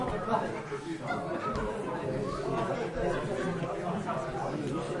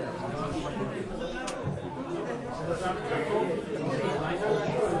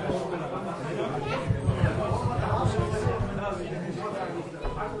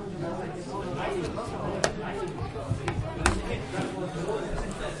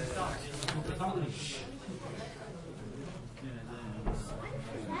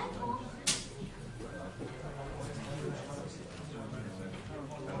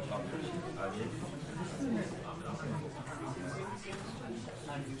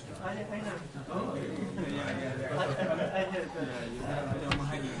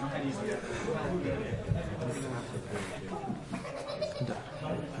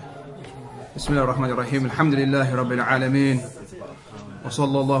بسم الله الرحمن الرحيم الحمد لله رب العالمين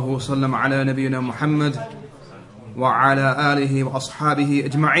وصلى الله وسلم على نبينا محمد وعلى آله وأصحابه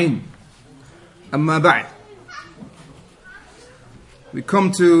أجمعين أما بعد. We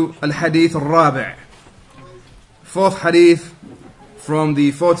come to Al-Hadith Al-Rabi', fourth hadith from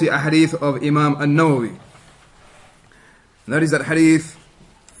the 40 hadith of Imam An-Nawawi. That is that hadith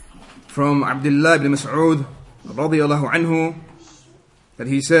from Abdullah ibn Mas'ud radiyallahu anhu, that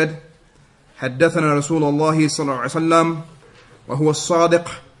he said, حدثنا رسول الله صلى الله عليه وسلم وهو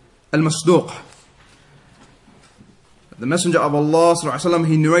الصادق المصدوق. The Messenger of Allah صلى الله عليه وسلم,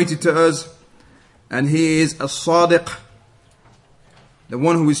 he narrated to us, and he is as-sadiq, the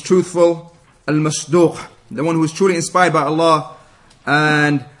one who is truthful, al-masduq, the one who is truly inspired by Allah,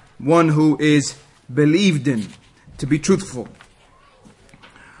 and one who is believed in to be truthful.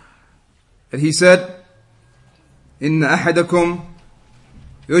 And he said, إن أحدكم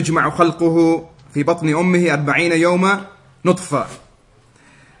يجمع خلقه في بطن أمه 40 يوما نطفة.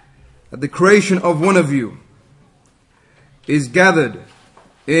 That the creation of one of you is gathered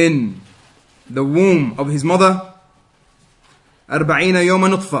in the womb of his mother 40 يوما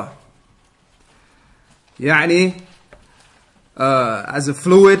نطفة, يعني as a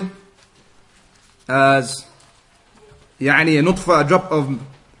fluid, as يعني a nutfa, a drop of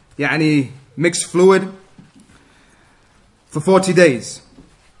يعني mixed fluid, for 40 days.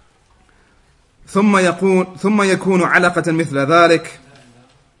 ثم يكون علقة مثل ذلك,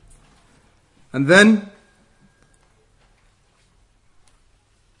 and then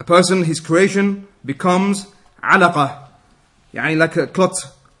a person, his creation becomes علقة, يعني like a clot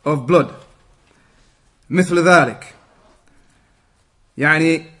of blood. مثل ذلك,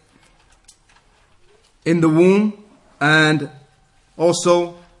 يعني in the womb, and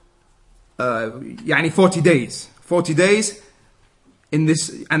also يعني 40 days in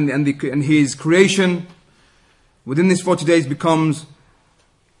this, and his creation within this 40 days becomes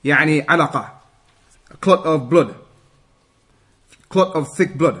يعني علقة, a clot of blood, clot of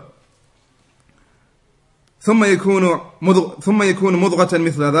thick blood. ثم يكون مضغة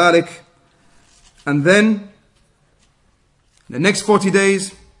مثل ذلك, and then the next 40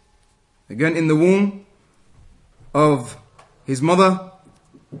 days, again in the womb of his mother,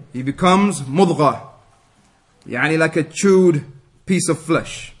 he becomes مضغة, يعني like a chewed piece of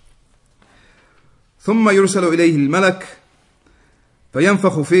flesh. ثم يرسل إليه الملك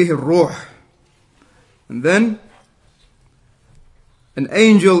فينفخ فيه الروح, and then the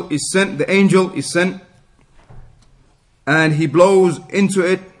angel is sent, and he blows into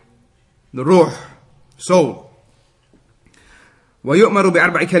it the ruh, soul. ويؤمر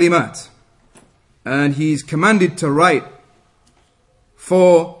بأربع كلمات, and he is commanded to write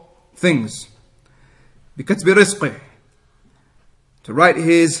 4 things. بكتب رزقه, to write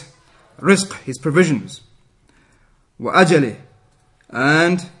his rizq, his provisions. وأجله,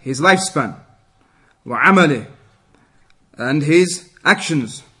 and his lifespan. وعمله, and his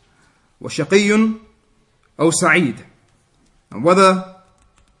actions. وشقي أو سعيد, and whether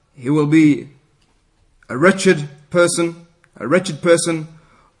he will be a wretched person,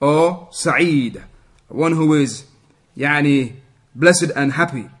 or سعيد, one who is يعني blessed and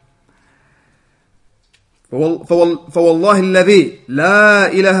happy. فوالله الذي لا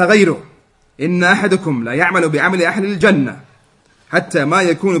إله غيره إن أحدكم لا يعمل بعمل أهل الجنة حتى ما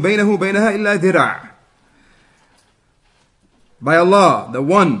يكون بينه وبينها إلا ذراع. By Allah, the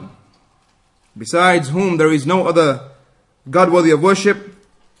one besides whom there is no other God worthy of worship,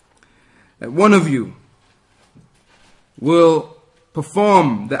 that one of you will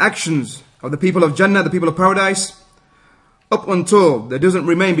perform the actions of the people of Jannah, the people of paradise, up until there doesn't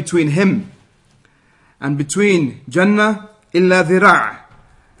remain between him and between Jannah illa dhira',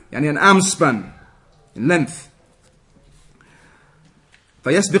 yani an arm span in length.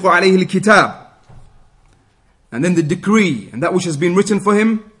 فَيَسْبِقُ عَلَيْهِ الْكِتَابِ, and then the decree and that which has been written for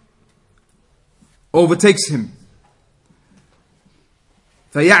him overtakes him.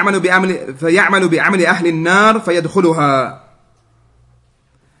 فيعمل بعمل أهل النار فيدخلها.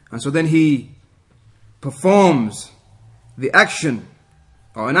 And so then he performs the action,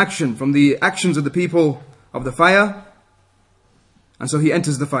 or an action from the actions of the people of the fire, and so he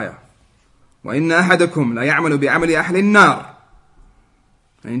enters the fire. وَإِنَّ أَحَدَكُمْ لَيَعْمَلُ بِعَمَلِ أَهْلِ النَّارِ.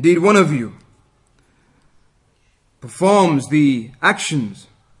 And indeed one of you performs the actions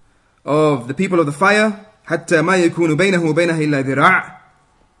of the people of the fire, حَتَّى مَا يَكُونُ بَيْنَهُ وَبَيْنَهَا إِلَّا ذِرَاعٌ,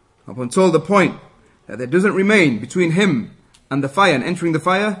 up until the point that there doesn't remain between him and the fire and entering the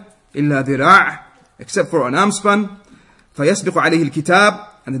fire إِلَّا ذِرَاعٌ, except for an arm span. فَيَسْبِقُ عَلَيْهِ الْكِتَابِ,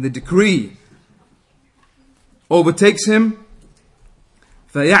 and then the decree overtakes him.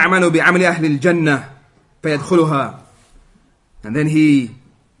 فَيَعْمَلُ بِعَمَلِ أَهْلِ الْجَنَّةِ فَيَدْخُلُهَا, and then he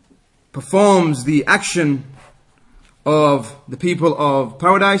performs the action of the people of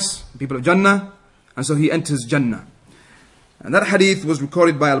paradise, the people of Jannah, and so he enters Jannah. And that hadith was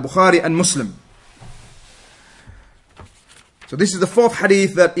recorded by Al-Bukhari and Muslim. So this is the fourth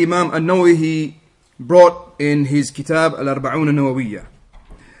hadith that Imam An-Nawawi brought in his Kitab Al-Arba'un An-Nawawiyya.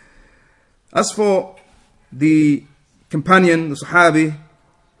 As for the companion, the Sahabi,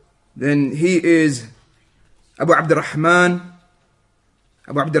 then he is Abu Abdurrahman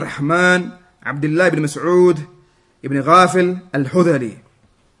Abdullah ibn Mas'ud ibn Ghafil al-Hudhali.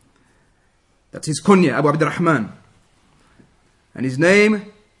 That's his kunya, Abu Abdurrahman. And his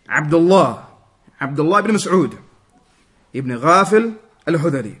name, Abdullah ibn Mas'ud ibn Ghafil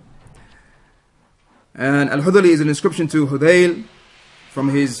al-Hudhali. And al-Hudhali is an inscription to Hudayl from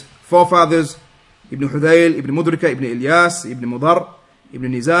his forefathers, Ibn Hudayl, Ibn Mudrika, Ibn Ilyas, Ibn Mudar,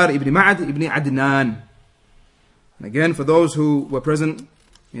 Ibn Nizar, Ibn Ma'ad, Ibn Adnan. And again, for those who were present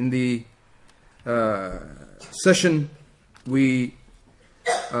in the session we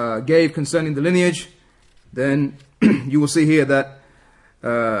gave concerning the lineage, then you will see here that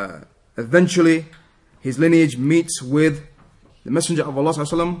eventually his lineage meets with the Messenger of Allah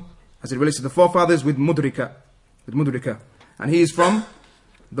ﷺ as it relates to the forefathers with Mudrika. And he is from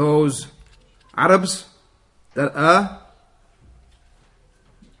those Arabs that are,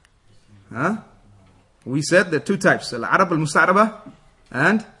 we said there are two types, Al-Arab al-Musta'raba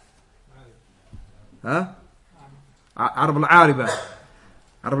and Arab al-Ariba,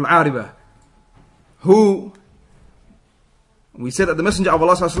 who we said that the Messenger of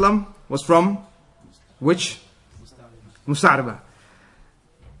Allah ﷺ was from which? Musta'raba.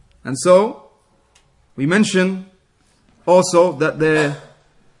 And so we mention also that there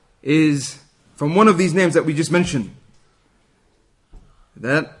is from one of these names that we just mentioned,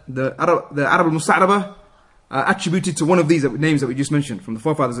 that the Arab al-Musta'raba are attributed to one of these names that we just mentioned, from the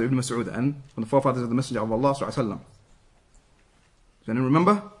forefathers of Ibn Mas'ud and from the forefathers of the Messenger of Allah sallallahu alaihi wasallam. Does anyone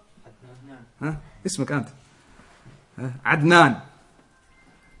remember? Ismak ant.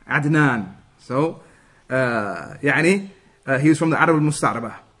 Adnan. So, he was from the Arab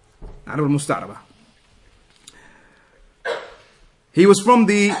al-Musta'raba. He was from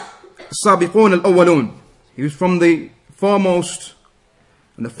the Sabiqun al-Awwalun. He was from the foremost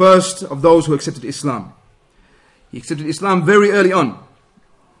and the first of those who accepted Islam. He accepted Islam very early on.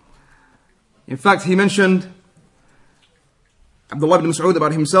 In fact, he mentioned Abdullah ibn Mas'ud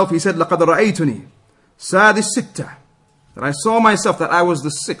about himself. He said, لَقَدْ رَأَيْتُنِي سَادِ السِّتَّةِ, that I saw myself that I was the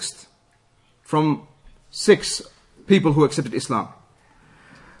sixth from 6 people who accepted Islam.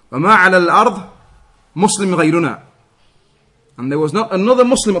 وَمَا عَلَى الْأَرْضِ مُسْلِمْ غَيْرُنَا, and there was not another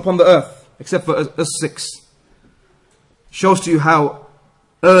Muslim upon the earth except for us 6. Shows to you how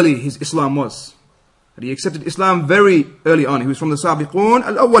early his Islam was. That he accepted Islam very early on. He was from the Sabiqun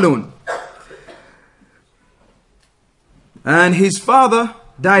al-Awwalun. And his father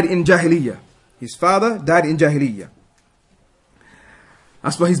died in Jahiliyyah.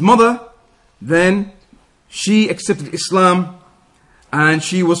 As for his mother, then she accepted Islam and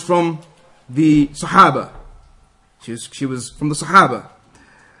she was from the Sahaba. She was from the Sahaba.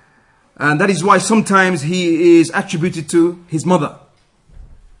 And that is why sometimes he is attributed to his mother.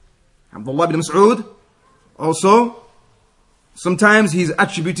 Abdullah ibn Mas'ud also, sometimes he is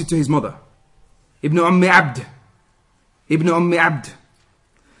attributed to his mother. Ibn Ummi Abd.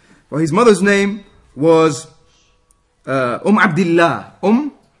 Well, his mother's name was Abdillah.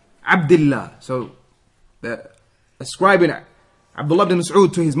 Abdillah. So, ascribing Abdullah ibn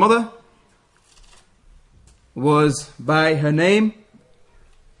Mas'ud to his mother was by her name,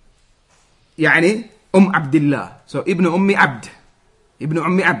 Abdillah. So, Ibn Ummi Abd.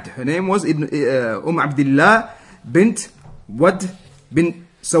 Her name was Abdillah bint Wad bin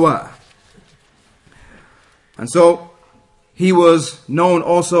Sawa. And so, he was known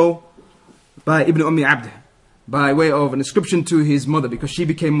also by Ibn Ummi Abd. by way of an inscription to his mother, because she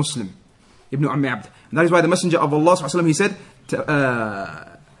became Muslim. Ibn Ummi Abd. And that is why the Messenger of Allah ﷺ, he said,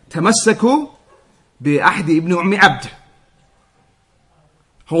 تَمَسَّكُوا بِأَحْدِ Ibn Ummi Abd.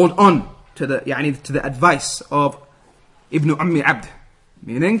 Hold on to the advice of Ibn Ummi Abd,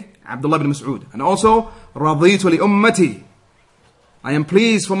 meaning Abdullah ibn Mas'ud. And also, رَضِيتُ لِأُمَّتِي, I am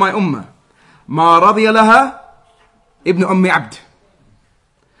pleased for my ummah. مَا رَضِيَ لَهَا Ibn Ummi Abd.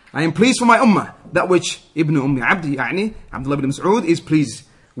 I am pleased for my ummah, that which Ibn Ummi Abd, Abdullah ibn Mas'ud, is pleased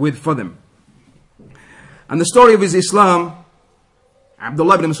with for them. And the story of his Islam,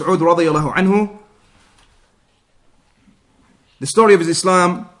 Abdullah ibn Mas'ud radiyallahu anhu, the story of his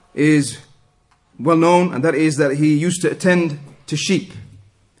Islam is well known, and that is that he used to attend to sheep.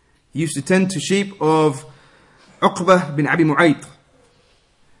 He used to tend to sheep of Uqbah bin Abi Mu'ayt.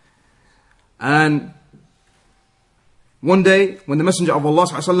 And one day, when the Messenger of Allah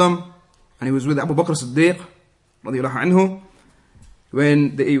ﷺ, and he was with Abu Bakr as-Siddiq radiyallahu anhu,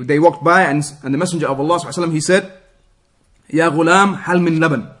 when they walked by, and the Messenger of Allah ﷺ, he said, Ya ghulam, hal min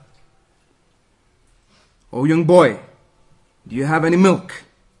laban. Oh young boy, do you have any milk?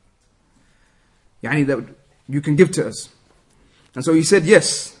 That you can give to us. And so he said,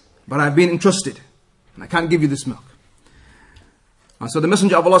 yes, but I've been entrusted, and I can't give you this milk. And so the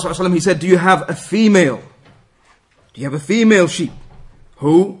Messenger of Allah ﷺ, he said, do you have a female? Do you have a female sheep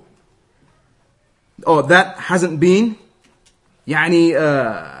that hasn't been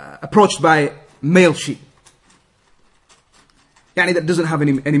approached by male sheep? That doesn't have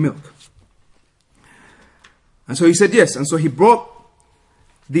any milk. And so he said yes. And so he brought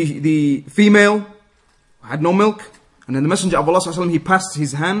the female, had no milk, and then the Messenger of Allah ﷺ, he passed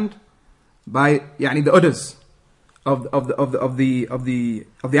his hand by the udders of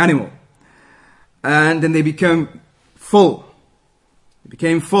the animal, and then they became full. It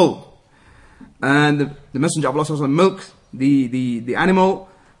became full, and the Messenger of Allah ﷺ milked the animal,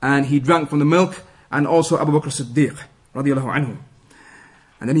 and he drank from the milk, and also Abu Bakr as-Siddiq radiyallahu anhu.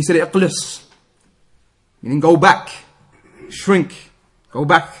 And then he said, Iqlis, meaning go back, shrink, go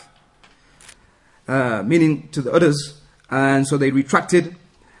back, meaning to the others. And so they retracted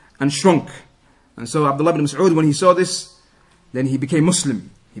and shrunk. And so Abdullah ibn Mas'ud, when he saw this, then he became Muslim.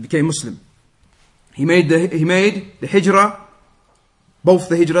 He made the hijrah, both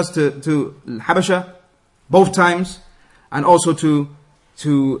the hijrahs to Habasha, both times, and also to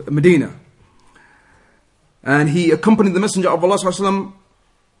Medina. And he accompanied the Messenger of Allah ﷺ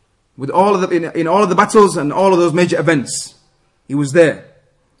with all of in all of the battles and all of those major events. He was there.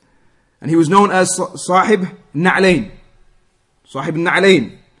 And he was known as Sahib Na'alain. Sahib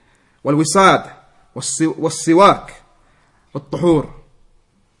Na'alain. Wal-Wisad. Was-Siwak. Wal-Tuhur.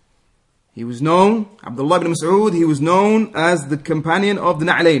 He was known, Abdullah ibn Mas'ud, he was known as the companion of the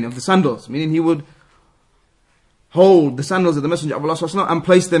Na'alain, of the sandals. Meaning he would hold the sandals of the Messenger of Allah ﷺ and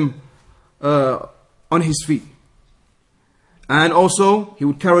place them on his feet. And also, he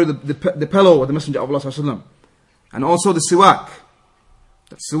would carry the pillow of the Messenger of Allah ﷺ. And also the siwak.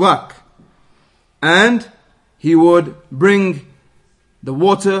 And he would bring the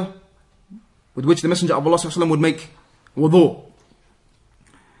water with which the Messenger of Allah ﷺ would make wudu.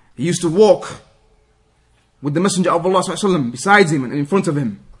 He used to walk with the Messenger of Allah ﷺ beside him and in front of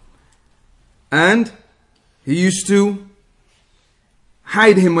him. And he used to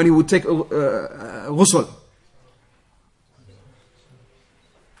hide him when he would take ghusl.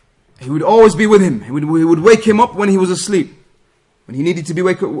 He would always be with him. He would wake him up when he was asleep, when he needed to be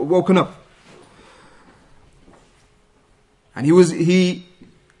woken up. And he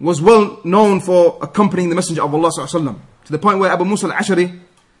was well known for accompanying the Messenger of Allah ﷺ, to the point where Abu Musa al-Ashari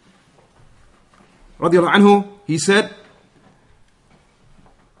radiyallahu anhu, he said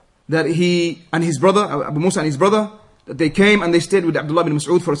that he and his brother, Abu Musa and his brother, that they came and they stayed with Abdullah ibn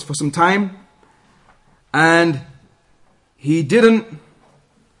Mas'ud for some time, and he didn't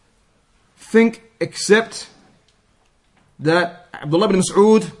think except that Abdullah ibn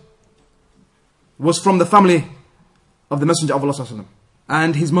Mas'ud was from the family of the Messenger of Allah ﷺ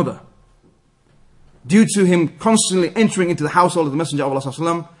and his mother, due to him constantly entering into the household of the Messenger of Allah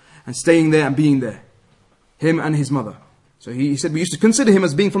ﷺ and staying there and being there, him and his mother. So he said we used to consider him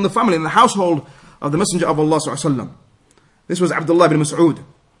as being from the family and the household of the Messenger of Allah ﷺ. This was Abdullah ibn Mas'ud.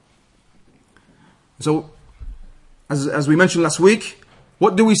 So, as we mentioned last week,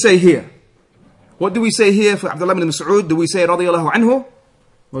 what do we say here? What do we say here for Abdullah ibn Mas'ud? Do we say radiyallahu anhu?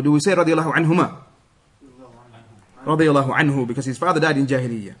 Or do we say radiyallahu anhuma? Radiyallahu anhu, because his father died in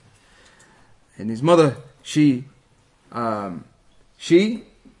Jahiliyyah. And his mother, she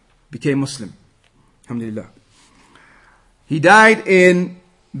became Muslim. Alhamdulillah. He died in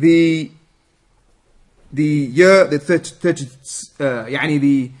the the year, the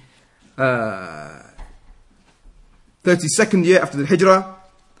 32nd year after the Hijrah,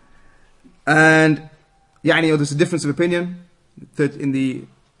 and there's a difference of opinion in the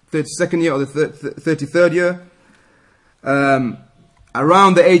 32nd year or the 33rd year,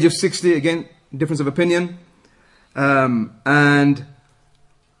 around the age of 60, again, difference of opinion, and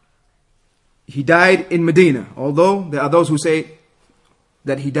he died in Medina, although there are those who say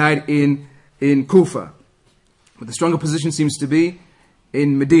that he died in Kufa, but the stronger position seems to be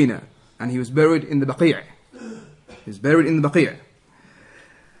in Medina, and he was buried in the Baqi'.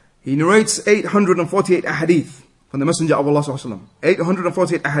 He narrates 848 ahadith from the Messenger of Allah sallallahu alaihi wasallam.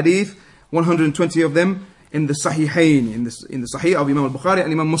 848 ahadith, 120 of them in the Sahihain, in the Sahih of Imam al-Bukhari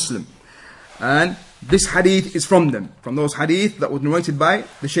and Imam Muslim. And this hadith is from them, from those hadith that was narrated by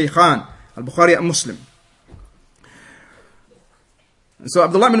the Shaykhan, al-Bukhari and Muslim. And so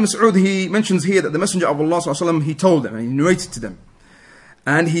Abdullah ibn Mas'ud, he mentions here that the Messenger of Allah sallallahu alaihi wasallam, he told them and he narrated to them.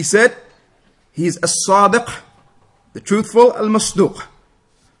 And he said, he is as-sadiq, the truthful, al-masduq,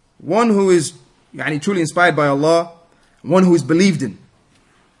 one who is truly inspired by Allah, one who is believed in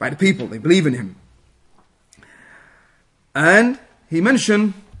by the people, they believe in him. And he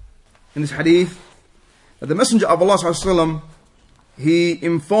mentioned in this hadith that the Messenger of Allah sallallahu alaihi wasallam, he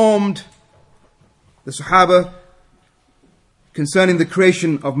informed the Sahaba concerning the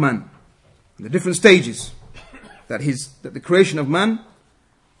creation of man, the different stages that the creation of man,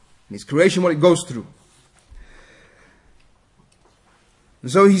 and his creation, what it goes through.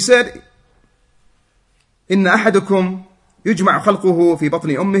 So he said, إن أحدكم يجمع خلقه في بطن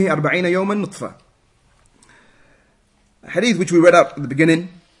أمه 40 يوما نطفة. A hadith which we read out at the beginning,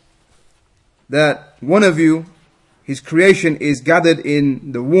 that one of you, his creation is gathered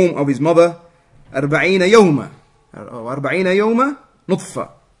in the womb of his mother 40 يوما 40 يوما نطفة.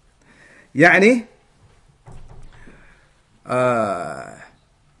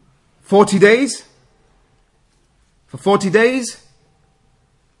 40 days. For 40 days.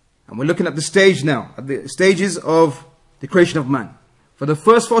 And we're looking at the stage now, at the stages of the creation of man. For the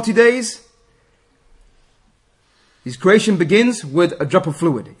first 40 days, his creation begins with a drop of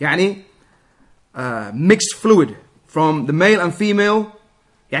fluid, mixed fluid from the male and female,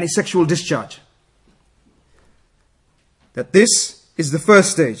 sexual discharge. That this is the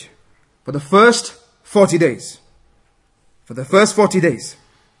first stage for the first 40 days. For the first 40 days.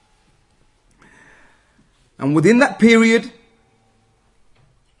 And within that period,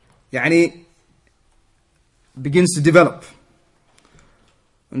 begins to develop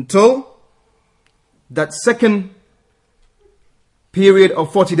until that second period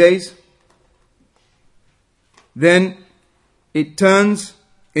of 40 days. Then it turns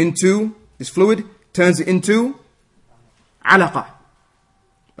into, this fluid turns into alaqa,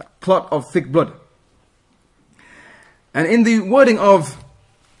 a clot of thick blood. And in the wording of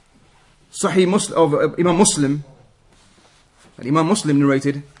Sahih Muslim, of Imam Muslim, that Imam Muslim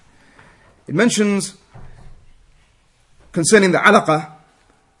narrated, it mentions concerning the alaqa,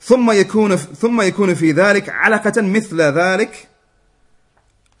 ثم يكون في ذلك علقة مثل ذلك,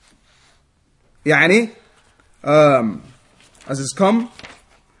 as it's come,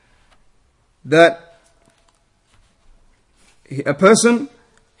 that a person,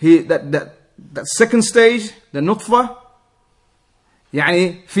 that second stage, the nutfa,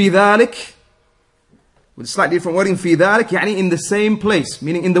 في ذلك, with slightly different wording, في ذلك, in the same place,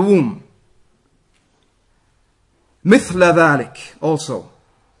 meaning in the womb. مثل ذلك also,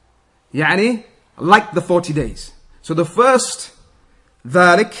 like the 40 days. So the first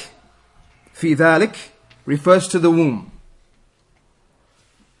ذلك, في ذلك, refers to the womb.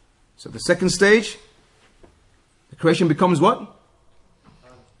 So the second stage, the creation becomes what?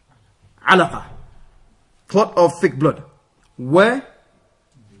 Alaqa, clot of thick blood. Where?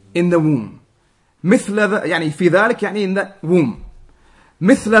 In the womb. مثل في ذلك, in that womb.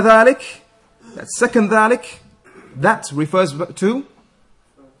 مثل ذلك, that second ذلك, that refers to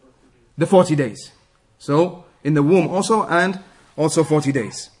the 40 days. So in the womb also, and also 40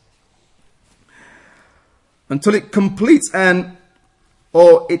 days. Until it completes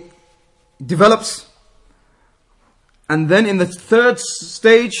or it develops. And then in the third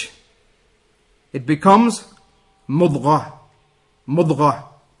stage, it becomes mudghah. Mudghah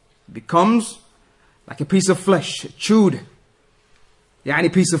becomes like a piece of flesh, chewed,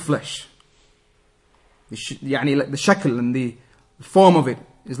 piece of flesh. Like the shakl and the form of it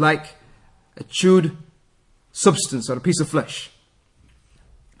is like a chewed substance or a piece of flesh.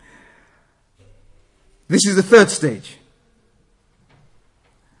 This is the third stage.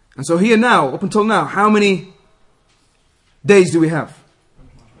 And so here now, up until now, how many days do we have?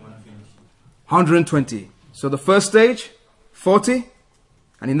 120. So the first stage, 40.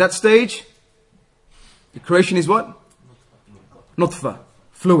 And in that stage, the creation is what? Nutfa,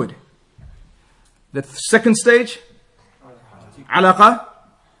 fluid. The second stage, alaqa,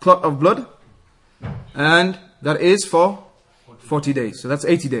 clot of blood. And that is for 40 days. So that's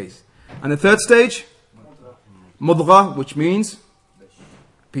 80 days. And the third stage, mudgha, which means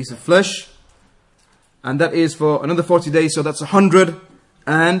piece of flesh. And that is for another 40 days. So that's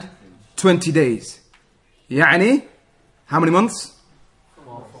 120 days. Yani, how many months?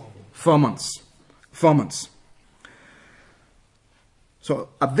 4 months. 4 months. So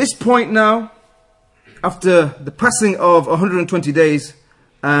at this point now, after the passing of 120 days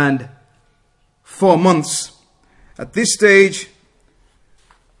and 4 months, at this stage,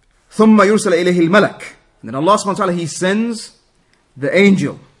 ثُمَّ يُرْسَلَ إِلَيْهِ الْمَلَكِ. And then Allah subhanahu wa ta'ala, He sends the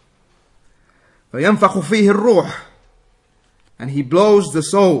angel. فَيَنْفَخُ فِيهِ الرُّوحِ. And He blows the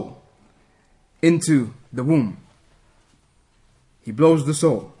soul into the womb. He blows the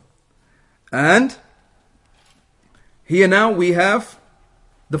soul. And here now we have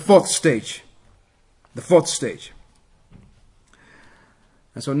the fourth stage. The fourth stage.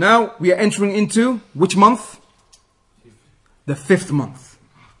 And so now we are entering into which month? The fifth month.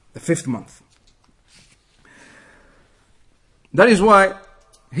 The fifth month. That is why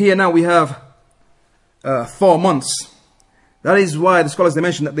here now we have 4 months. That is why the scholars, they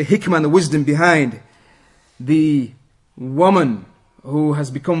mention that the hikmah and the wisdom behind the woman who has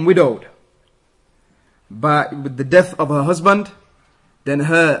become widowed but with the death of her husband, then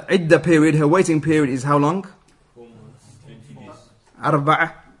her iddah period, her waiting period is how long? 4 months, 20 days.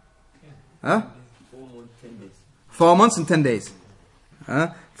 Arba'a. Huh? 4 months, 10 days. 4 months and 10 days.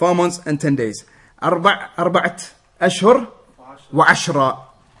 4 months and 10 days. أربعة أشهر وعشرة.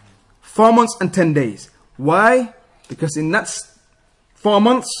 4 months and 10 days. Why? Because in that 4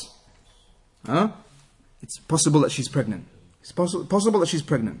 months, it's possible that she's pregnant. It's possible that she's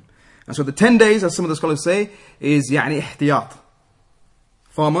pregnant. And so the 10 days, as some of the scholars say, is يعني احتياط.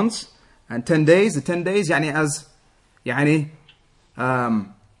 4 months and 10 days. The 10 days يعني as يعني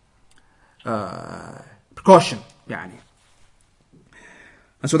precaution يعني.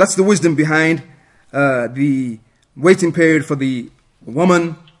 And so that's the wisdom behind the waiting period for the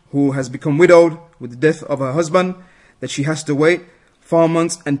woman who has become widowed with the death of her husband, that she has to wait 4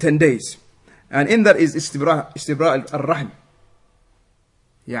 months and 10 days. And in that is istibra' al-rahm.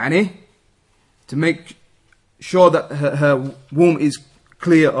 يعني, to make sure that her womb is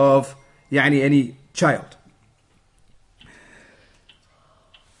clear of يعني, any child.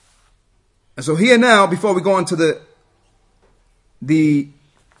 And so here now, before we go on to the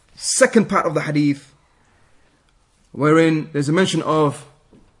second part of the hadith, wherein there's a mention of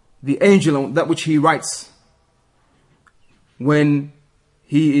the angel and that which he writes when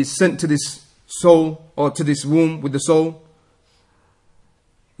he is sent to this soul or to this womb with the soul,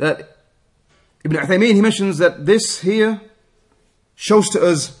 that Ibn Uthaymeen, he mentions that this here shows to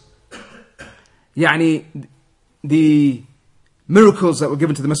us يعني, the miracles that were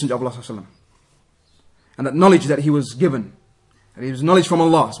given to the Messenger of Allah sallallahu alaihi wasallam, and that knowledge that he was given, that it was knowledge from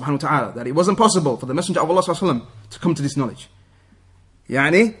Allah subhanahu wa ta'ala, that it wasn't possible for the Messenger of Allah sallallahu alaihi wasallam to come to this knowledge.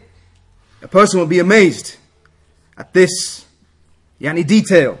 يعني, a person will be amazed at this يعني,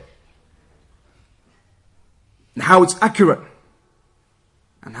 detail and how it's accurate,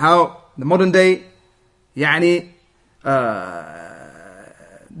 and how the modern day يعني,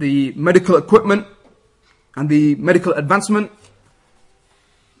 the medical equipment and the medical advancement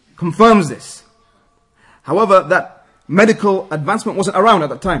confirms this. However, that medical advancement wasn't around at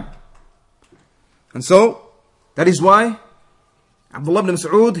that time. And so, that is why Abdullah ibn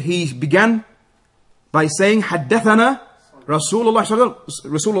Mas'ud, he began by saying, حدثنا رسول الله صلى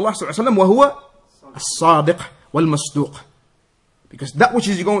الله عليه وسلم وهو الصادق والمصدوق. Because that which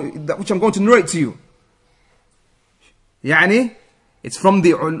I'm going to narrate to you, يعني, it's from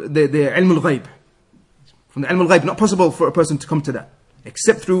the ilm al-ghayb. From the ilm al-ghayb, not possible for a person to come to that,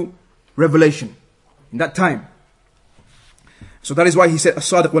 except through revelation in that time. So that is why he said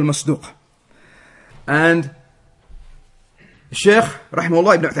as-sadiq wal-masduq. And Shaykh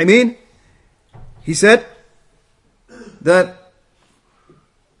rahimahullah ibn Uthaymeen, he said that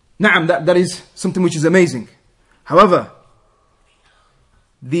na'am, that is something which is amazing. However,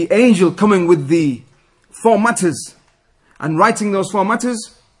 the angel coming with the 4 matters and writing those 4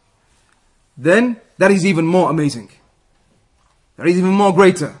 matters, then that is even more amazing. That is even more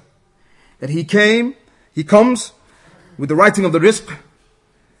greater. That he comes with the writing of the rizq,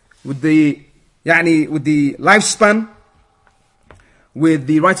 with the lifespan, with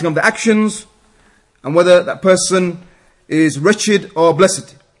the writing of the actions, and whether that person is wretched or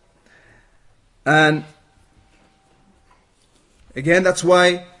blessed. And again, that's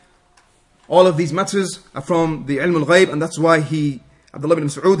why all of these matters are from the ilm al-ghayb, and that's why Abdullah ibn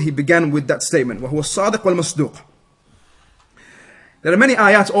Mas'ud, he began with that statement, وَهُوَ الصَّادِقُ وَالْمَصْدُوقُ. There are many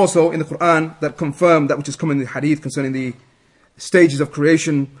ayats also in the Quran that confirm that which is coming in the hadith concerning the stages of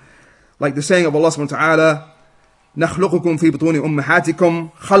creation, like the saying of Allah subhanahu wa ta'ala, نَخْلُقُكُمْ فِي بُطُونِ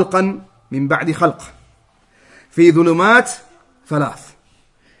أُمَّهَاتِكُمْ خَلْقًا مِنْ بَعْدِ خَلْقٍ فِي ظُلُمَاتٍ ثَلَاثٍ.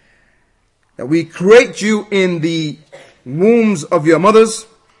 That we create you in the wombs of your mothers,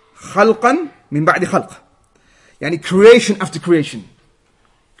 خَلْقًا مِنْ بَعْدِ خَلْقٍ. Yani creation after creation.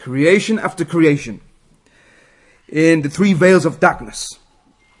 Creation after creation. In the three veils of darkness.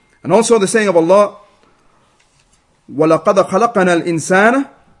 And also the saying of Allah, وَلَقَدْ خَلَقَنَا الْإِنسَانَ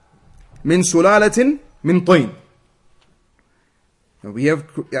مِنْ سُلَالَةٍ مِنْ طِينٍ. We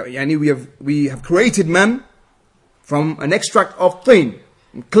have created man from an extract of tin,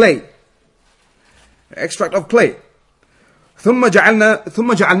 clay. Extract of clay. ثُمَّ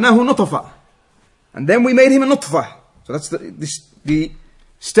جَعَلْنَاهُ نُطْفَةً. And then we made him a nutfah. So that's the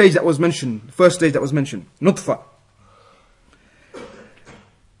stage that was mentioned, the first stage that was mentioned. Nutfah.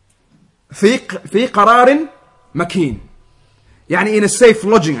 في قرار مكين. يعني in a safe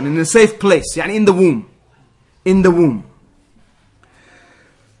lodging and in a safe place. يعني in the womb. In the womb.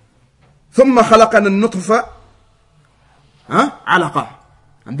 ثم خلقنا النطفة علقة.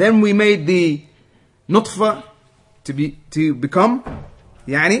 And then we made the nutfah to become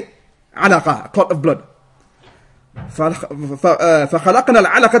يعني علقة, a clot of blood. فخلقنا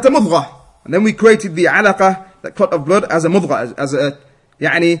العلقة مضغة. And then we created the علقة, that clot of blood, as a مضغة, as a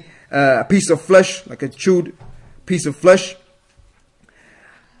يعني a piece of flesh, like a chewed piece of flesh.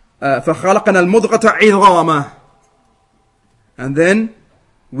 فخلقنا المضغة عظاما. And then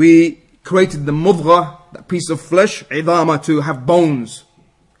we created the mudghah, that piece of flesh, عظاما, to have bones.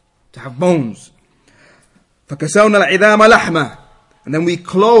 To have bones. فكسونا العظام لحمة. And then we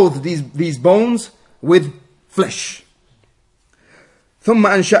clothed these bones with flesh. ثم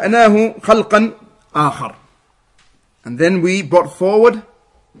أنشأناه خلقا آخر. And then we brought forward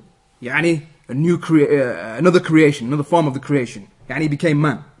يعني another creation, another form of the creation. يعني he became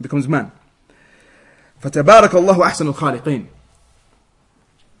man, becomes man. فتبارك الله أحسن الخالقين.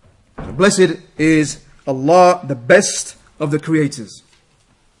 So blessed is Allah, the best of the creators.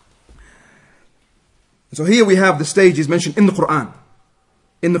 So here we have the stages mentioned in the Quran.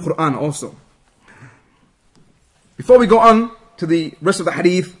 In the Quran also. Before we go on to the rest of the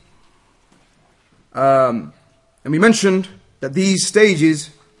hadith, and we mentioned that these stages,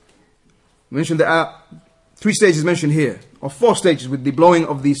 we mentioned there are 3 stages mentioned here, or 4 stages with the blowing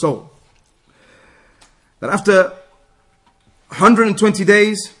of the soul. That after 120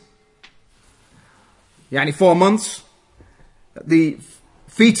 days, يعني 4 months, the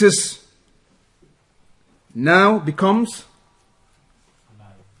fetus now becomes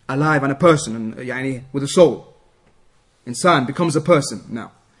alive and a person, and يعني with a soul. Insan becomes a person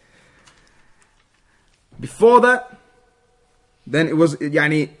now. Before that, then it was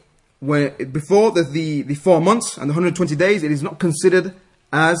يعني before the 4 months and the 120 days, it is not considered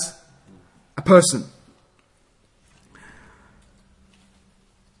as a person.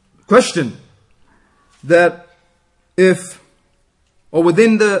 Question: that if, or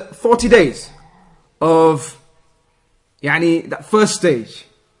within the 40 days of يعني that first stage,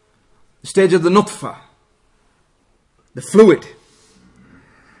 the stage of the nutfah, the fluid,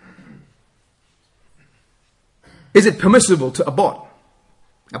 is it permissible to abort?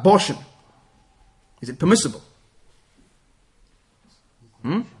 Abortion. Is it permissible?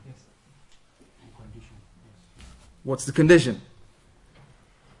 What's the condition?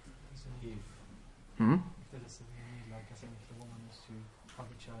 If there's a severe need, like I said, if the woman is to have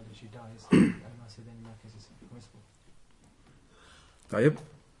a child and she dies, and I said then in that case it's permissible. طيب.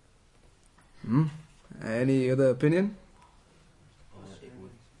 Any other opinion? It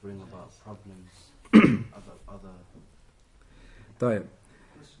would bring about problems. other. طيب.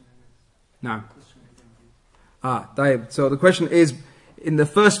 نعم. طيب. So the question is, in the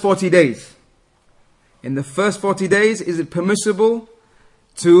first 40 days, is it permissible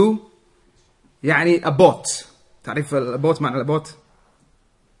to يعني abort? تعرف الابورت معنى الابورت؟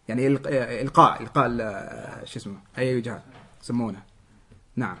 يعني إلقاء شو اسمه أي وجهات يسمونه.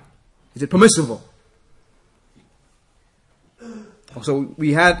 نعم. Is it permissible? So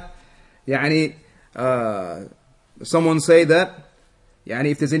we had يعني someone say that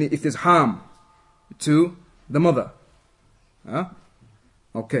يعني if there's harm to the mother.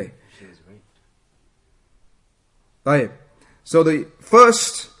 Okay. She was raped. طيب. So the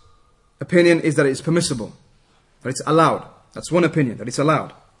first opinion is that it's permissible, that it's allowed. That's one opinion, that it's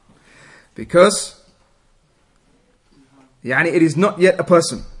allowed. Because it is not yet a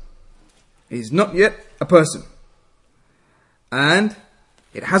person. It is not yet a person. And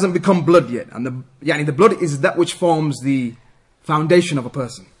it hasn't become blood yet. And the blood is that which forms the foundation of a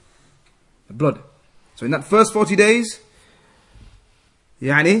person. The blood. So in that first 40 days,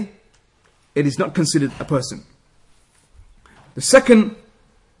 it is not considered a person. The second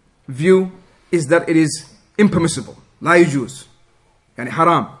view is that it is impermissible. La yujuz.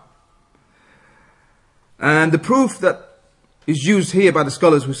 Haram. And the proof that is used here by the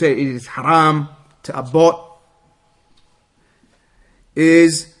scholars who say it is haram to abort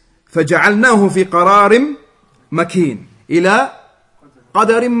is فَجَعَلْنَاهُ فِي قَرَارٍ مَكِينٍ إِلَى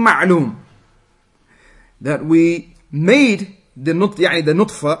قَدَرٍ مَعْلُومٍ. That we made the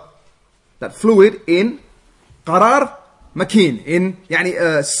nutfa, that fluid, in qarar makin, in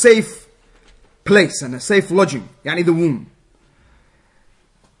a safe place and a safe lodging, the womb.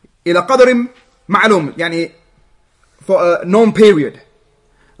 إلى قدر معلوم, for a known period.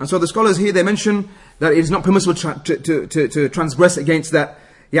 And so the scholars here, they mention that it is not permissible to transgress against that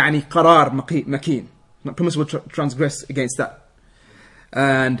qarar makin. Not permissible to transgress against that.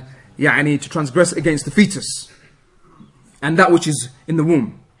 And to transgress against the fetus and that which is in the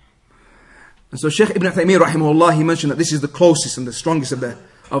womb. And so Shaykh Ibn Taymiyyah rahimahullah, he mentioned that this is the closest and the strongest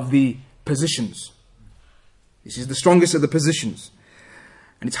of the positions. This is the strongest of the positions.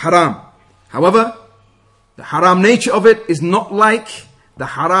 And it's haram. However, the haram nature of it is not like the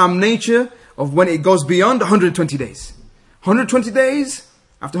haram nature of when it goes beyond 120 days. 120 days,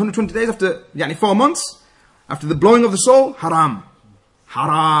 after 120 days, after 4 months, after the blowing of the soul, haram.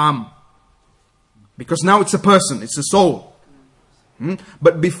 Haram. Because now it's a person, it's a soul.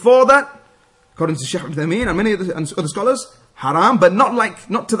 But before that, according to Shaykh Ibn Taymiyyah and many other scholars, haram, but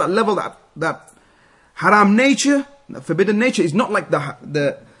not to that level, that haram nature, the forbidden nature is not like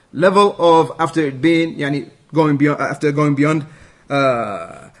the level of after it being going beyond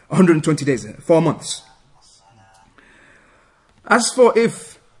 120 days, 4 months. As for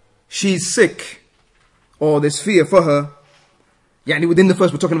if she's sick or there's fear for her,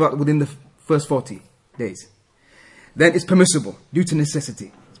 we're talking about within the first 40 days, then it's permissible due to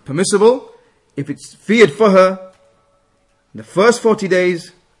necessity. It's permissible if it's feared for her the first 40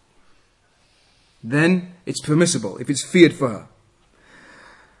 days, then it's permissible if it's feared for her.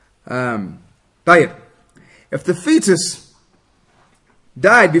 If the fetus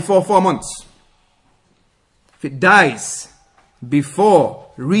died before 4 months, if it dies before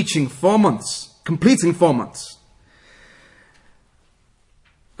reaching 4 months, completing 4 months,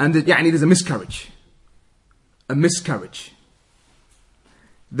 and there's a miscarriage,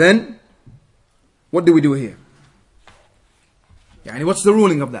 then what do we do here? What's the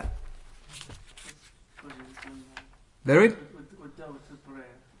ruling of that? Buried?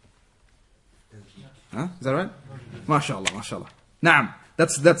 Huh? Is that right? MashaAllah, MashaAllah. Naam.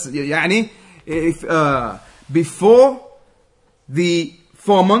 That's if before the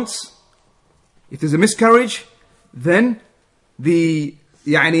 4 months, if there's a miscarriage, then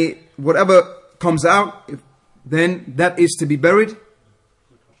whatever comes out, then that is to be buried.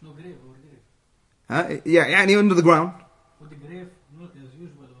 Under the ground.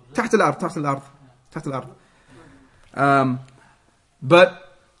 تحت الأرض.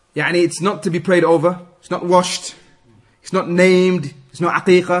 But it's not to be prayed over. It's not washed. It's not named. It's not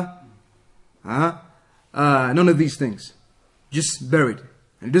aqiqah. None of these things. Just buried.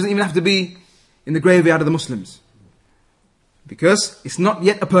 And it doesn't even have to be in the graveyard of the Muslims. Because it's not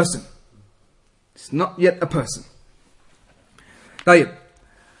yet a person. It's not yet a person. طيب. The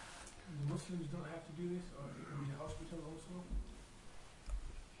Muslims don't have to do this, or in the hospital also?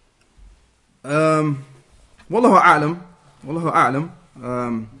 Wallahu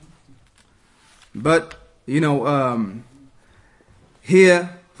a'lam. But here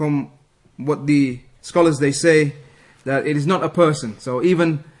from what the scholars they say, that it is not a person. So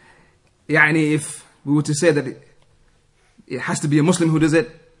even if we were to say that it has to be a Muslim who does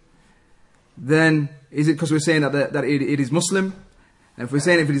it, then is it because we're saying that it is Muslim? And if we're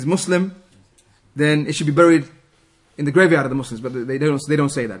saying if it is Muslim, then it should be buried in the graveyard of the Muslims. But they don't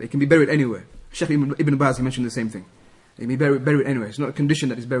say that. It can be buried anywhere. Shaykh Ibn Baz, he mentioned the same thing. It can be buried anywhere. It's not a condition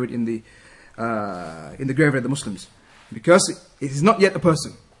that it's buried in the graveyard of the Muslims, because it is not yet a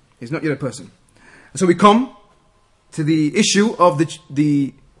person. It's not yet a person. And so we come to the issue of it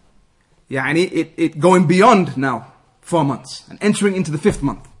going beyond now 4 months and entering into the 5th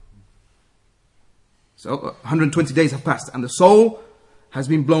month. So 120 days have passed, and the soul has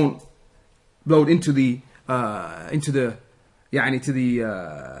been blown into the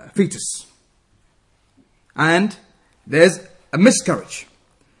fetus, and there's a miscarriage.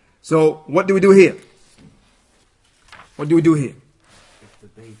 So what do we do here? What do we do here? If the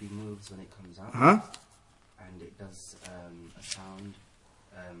baby moves when it comes out, and it does a sound,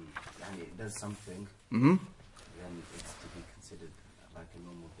 and it does something, Mm-hmm. then it's to be considered like a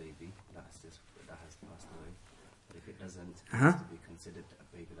normal baby that has passed away. But if it doesn't, it's to be considered a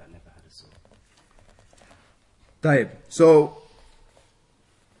baby that never had a soul. طيب. So,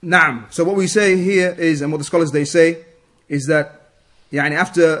 نعم. So what we say here is, and what the scholars they say, is that يعني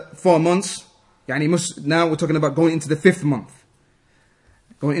after 4 months, يعني now we're talking about going into the 5th month.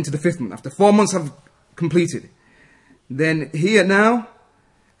 Going into the 5th month. After 4 months have completed. Then here now,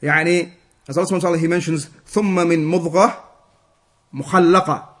 يعني, as Allah subhanahu wa ta'ala, He mentions, ثُمَّ مِن مُضْغَةٍ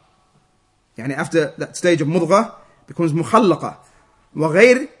مُخَلَّقَةٍ. يعني after that stage of مضغة becomes مخلقة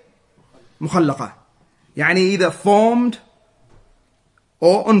وغير مخلقة. يعني either formed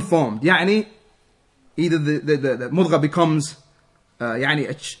or unformed. يعني either the مضغة becomes يعني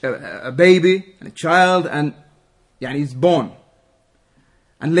a baby and a child and يعني is born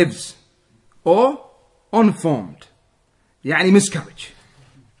and lives, or unformed يعني miscarriage.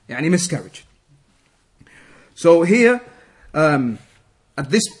 يعني miscarriage. So here at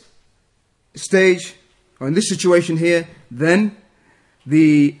this stage, or in this situation here, then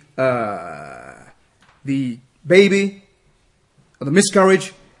the baby or the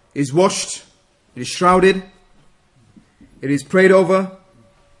miscarriage is washed, it is shrouded, it is prayed over,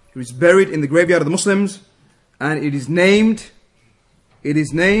 it is buried in the graveyard of the Muslims, and it is named,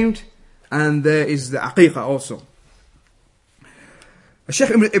 and there is the aqiqah also.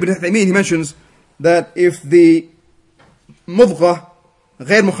 Shaykh Ibn Uthaymeen, he mentions that if the mudghah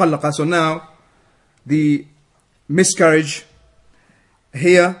غير مخلقة, so now the miscarriage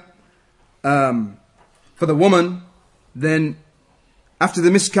here for the woman, then after the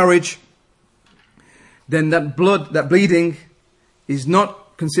miscarriage, then that blood, that bleeding is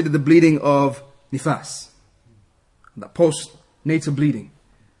not considered the bleeding of nifas, that post-natal bleeding,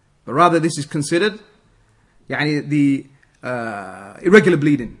 but rather this is considered يعني the irregular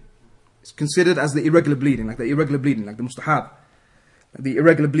bleeding. It's considered as the irregular bleeding, like the mustahab, the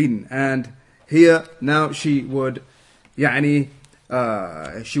irregular bleeding. And here now she would make a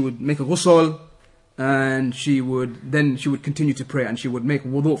ghusl, and she would continue to pray, and she would make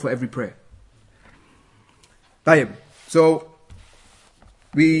wudu for every prayer. طيب. So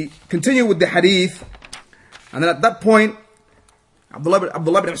we continue with the hadith, and then at that point Abdullah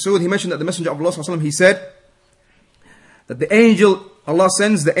ibn Mas'ud, he mentioned that the Messenger of Allah, he said that the angel, Allah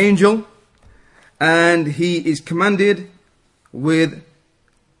sends the angel, and he is commanded with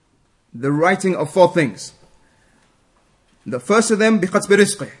the writing of 4 things. The first of them,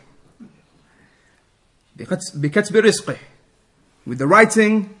 بِكَتْبِ رِزْقِهِ, with the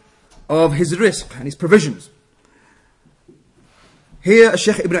writing of his rizq and his provisions. Here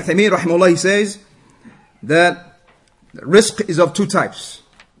Shaykh Ibn Uthaymeen rahimahullah, he says that the rizq is of 2 types.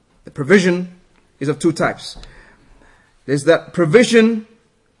 The provision is of 2 types. There's that provision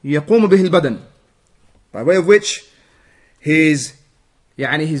يقوم به البدن, by way of which his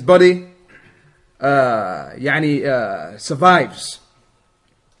body survives,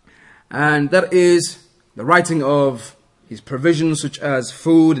 and that is the writing of his provisions such as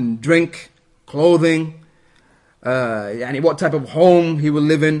food and drink, clothing, what type of home he will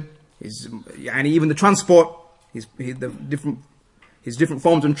live in, even the transport, his different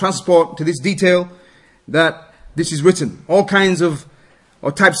forms of transport, to this detail that this is written. All kinds of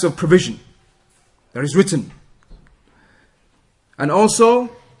or types of provision that is written. And also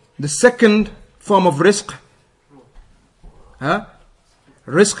the second form of rizq,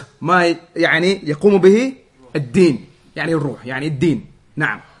 rizq ما يقوم به الدين, الروح, الدين.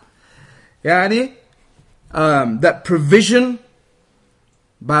 نعم. That provision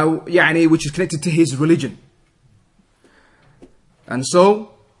by which is connected to his religion. And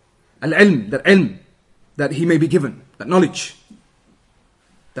so al-ilm, that ilm that he may be given, that knowledge,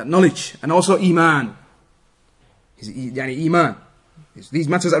 and also iman, iman. These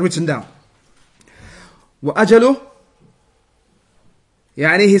matters are written down. وَأَجَلُهُ,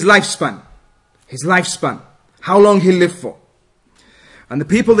 his lifespan, how long he'll live for. And the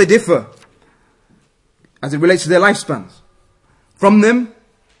people, they differ as it relates to their lifespans. From them,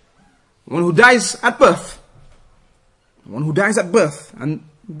 one who dies at birth, and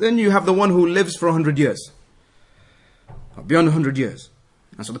then you have the one who lives for 100 years, or beyond 100 years.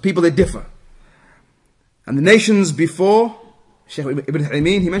 And so the people, they differ. And the nations before, Shaykh Ibn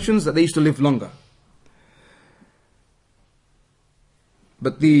Uthaymeen, he mentions that they used to live longer.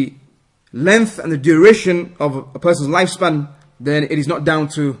 But the length and the duration of a person's lifespan, then it is not down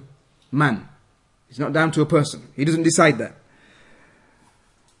to man. It's not down to a person. He doesn't decide that.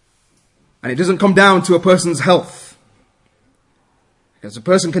 And it doesn't come down to a person's health. Because a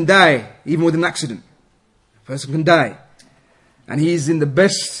person can die even with an accident. A person can die. And he's in the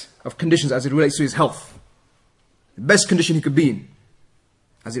best of conditions as it relates to his health. The best condition he could be in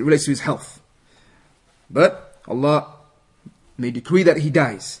as it relates to his health. But Allah may decree that he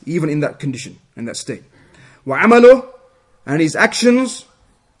dies, even in that condition, in that state. وَعَمَلُهُ, and his actions,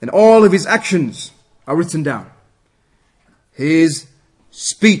 and all of his actions are written down. His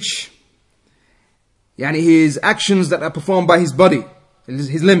speech, his actions that are performed by his body,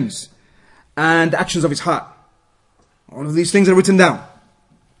 his limbs, and the actions of his heart. All of these things are written down.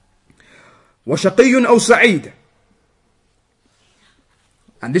 وَشَقِيٌّ أَوْ سَعِيدٌ,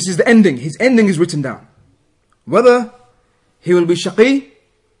 and this is the ending. His ending is written down. Whether he will be shaqi,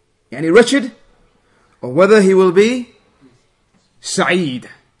 wretched, or whether he will be sa'id,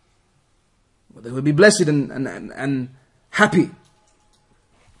 whether he will be blessed and happy.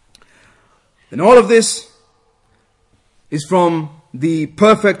 Then all of this is from the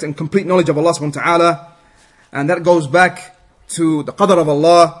perfect and complete knowledge of Allah subhanahu wa ta'ala, and that goes back to the qadr of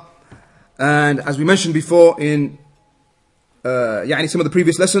Allah. And as we mentioned before in some of the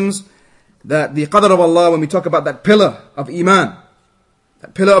previous lessons, that the qadr of Allah, when we talk about that pillar of Iman,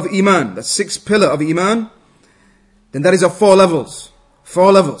 that sixth pillar of Iman, then that is of 4 levels.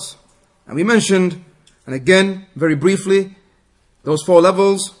 4 levels. And we mentioned, and again, very briefly, those 4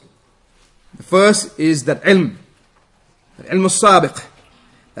 levels. The first is that ilm al-sabiq,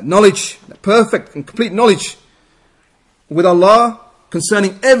 that knowledge, that perfect and complete knowledge with Allah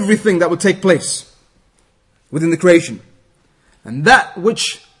concerning everything that will take place within the creation. And that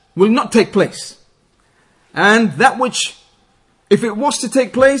which will not take place. And that which, if it was to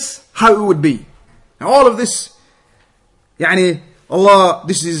take place, how it would be. Now all of this, Allah,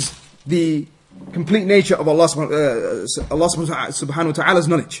 this is the complete nature of Allah subhanahu wa ta'ala's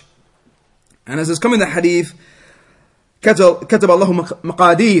knowledge. And as has come in the hadith, كتب الله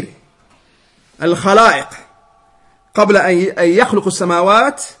مقادير الخلائق قبل أن يخلق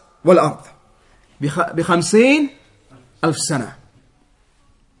السماوات والأرض ب50,000 سنة.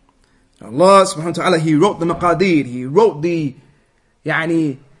 Allah subhanahu wa ta'ala, He wrote the maqadir, He wrote the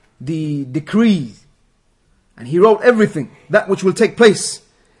decrees, and He wrote everything, that which will take place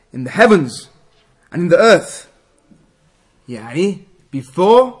in the heavens and in the earth.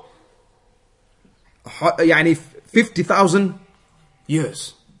 Before 50,000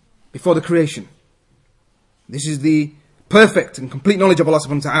 years before the creation. This is the perfect and complete knowledge of Allah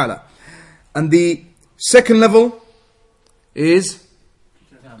subhanahu wa ta'ala. And the second level is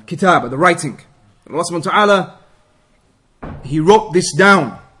kitab, the writing. Allah subhanahu wa ta'ala, He wrote this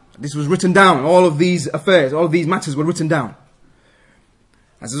down. This was written down. All of these affairs, all of these matters were written down.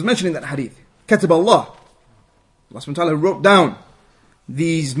 As was mentioned in that hadith, كتب Allah. Allah subhanahu wa ta'ala wrote down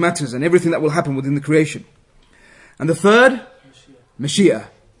these matters and everything that will happen within the creation. And the third, Mashi'ah,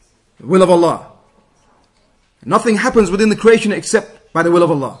 the will of Allah. Nothing happens within the creation except by the will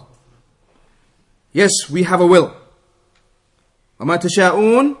of Allah. Yes, we have a will. وَمَا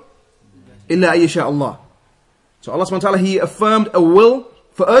تَشَاءُونَ إِلَّا أَن يَشَاءَ اللَّهُ. So Allah subhanahu wa ta'ala, He affirmed a will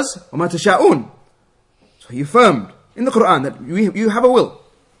for us. وَمَا تَشَاءُونَ. So He affirmed in the Quran that you have a will.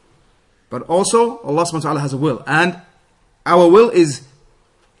 But also Allah subhanahu wa ta'ala has a will. And our will is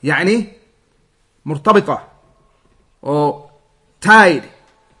مرتبطة, or tied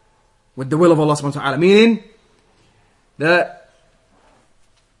with the will of Allah subhanahu wa ta'ala. Meaning that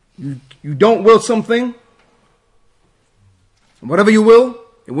you don't will something, and whatever you will,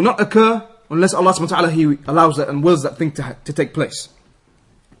 it will not occur unless Allah subhanahu wa ta'ala, He allows that and wills that thing to take place.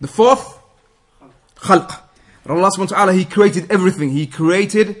 The fourth, khalq. Allah subhanahu wa ta'ala, He created everything. He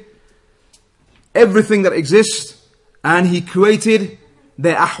created everything that exists, and He created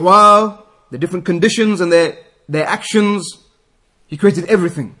their ahwal, the different conditions and their actions. He created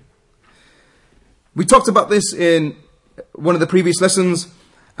everything. We talked about this in one of the previous lessons,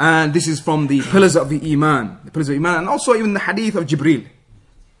 and this is from the pillars of the Iman. The pillars of Iman, and also even the hadith of Jibreel.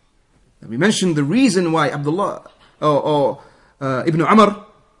 We mentioned the reason why Abdullah or Ibn Umar,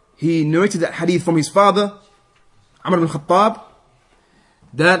 he narrated that hadith from his father, Umar ibn Khattab,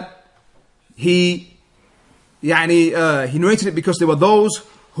 that he narrated it because there were those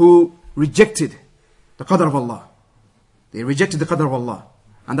who rejected the qadr of Allah. They rejected the qadr of Allah.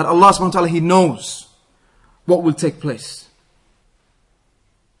 And that Allah subhanahu wa ta'ala, He knows what will take place.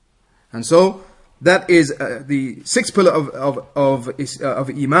 And so, that is the sixth pillar of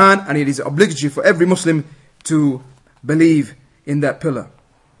Iman, and it is obligatory for every Muslim to believe in that pillar.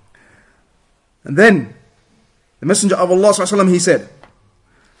 And then, the Messenger of Allah sallallahu alaihi wasallam, he said,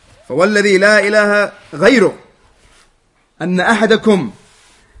 فَوَالَّذِي لَا إِلَهَ غَيْرُهُ أَنَّ أَحَدَكُمْ,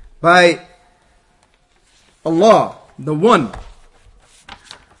 by Allah, the one,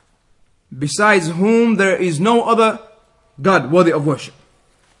 besides whom there is no other God worthy of worship.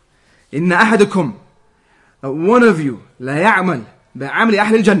 Inna ahadakum, one of you, la ya'mal bi'amali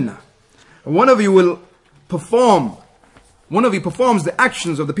ahli al-jannah. One of you will perform, one of you performs the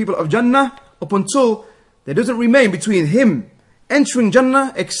actions of the people of Jannah up until there doesn't remain between him entering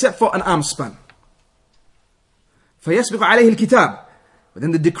Jannah except for an arm span. فَيَسْبِقُ عَلَيْهِ الْكِتَابِ. But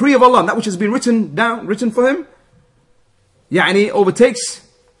then the decree of Allah, that which has been written for him, يعني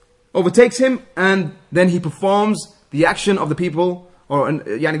overtakes him, and then he performs the action of the people, or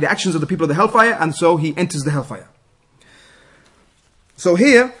يعني the actions of the people of the hellfire, and so he enters the hellfire. So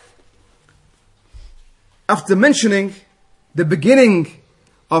here, after mentioning the beginning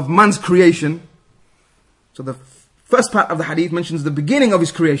of man's creation, so the first part of the hadith mentions the beginning of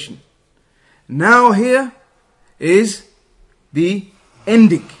his creation. Now here is the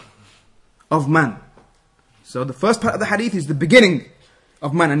ending of man. So the first part of the hadith is the beginning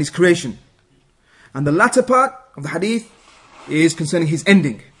of man and his creation. And the latter part of the hadith is concerning his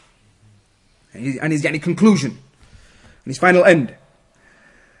ending. And his conclusion. And his final end.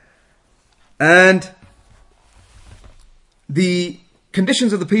 And the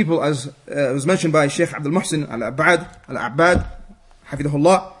conditions of the people, as was mentioned by Shaykh Abdul Muhsin Al-Abbad,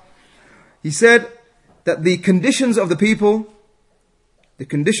 Hafidhullah, he said that the conditions of the people,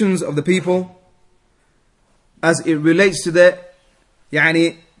 as it relates to the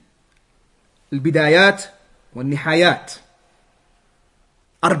يعني البدايات والنهايات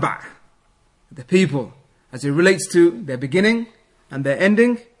أربع. The people, as it relates to their beginning and their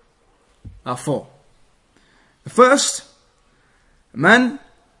ending, are four. The first, من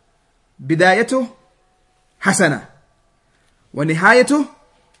بدايته حسنة ونهايته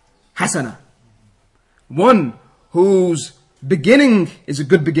حسنة. One whose beginning is a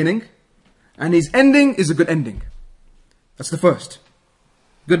good beginning and his ending is a good ending. That's the first.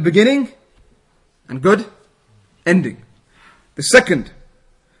 Good beginning and good ending. The second,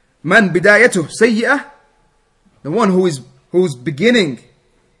 من بدايته سيئة. The one whose beginning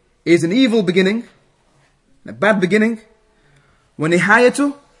is an evil beginning, a bad beginning.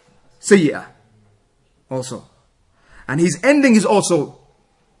 وَنِهَايَةُ سَيِّئَةٌ also. And his ending is also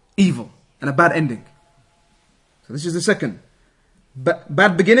evil and a bad ending. So this is the second.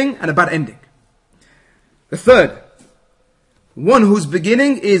 Bad beginning and a bad ending. The third, one whose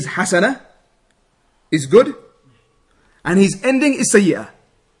beginning is hasana, is good, and his ending is sayyi'ah.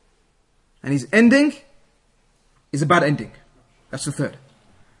 And his ending is a bad ending. That's the third.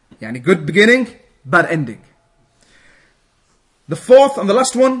 Yani good beginning, bad ending. The fourth and the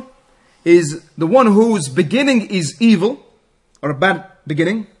last one is the one whose beginning is evil, or a bad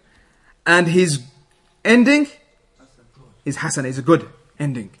beginning, and his ending is hasan, is a good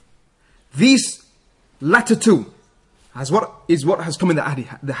ending. These latter two is what has come in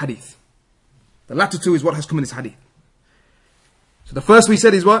the hadith. The latter two is what has come in this hadith. So the first we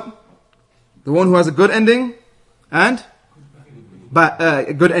said is what? The one who has a good ending and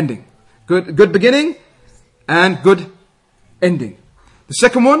good ending. Good beginning and good ending. The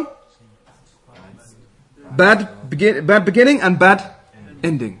second one, bad beginning and bad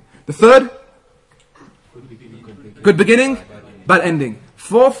ending. The third, good beginning, bad ending.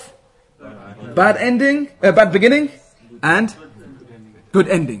 Fourth, bad beginning and good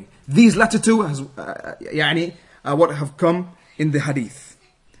ending. These latter two are what have come in the hadith.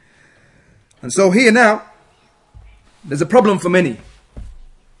 And so here now, there's a problem for many.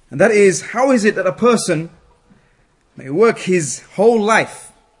 And that is, how is it that a person may work his whole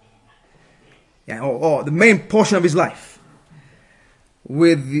life, or the main portion of his life,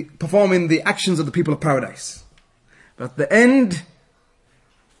 with performing the actions of the people of paradise, but at the end,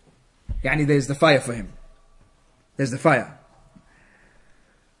 there's the fire for him. There's the fire.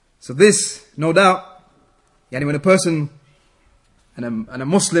 So this, no doubt, when a person and a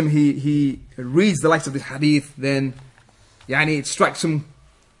Muslim he reads the likes of this hadith, then it strikes some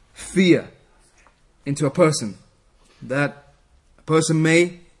fear into a person, that a person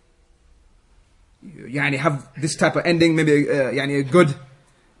may have this type of ending, maybe a good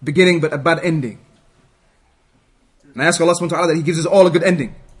beginning but a bad ending. And I ask Allah subhanahu wa ta'ala that He gives us all a good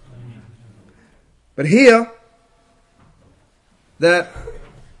ending. But here, that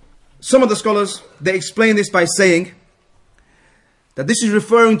some of the scholars, they explain this by saying that this is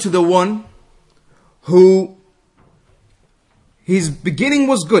referring to the one who his beginning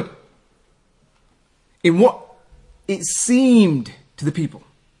was good in what it seemed to the people.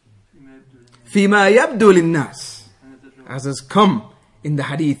 فِيمَا يَبْدُو لِلنَّاسِ, as has come in the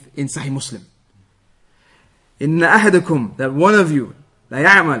hadith in Sahih Muslim. إِنَّ أَحَدَكُمْ, that one of you, لَا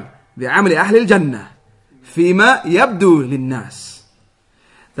يَعْمَلْ بِعَمْلِ أَهْلِ الْجَنَّةِ, فِيمَا يَبْدُو لِلنَّاسِ.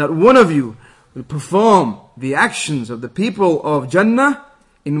 That one of you will perform the actions of the people of Jannah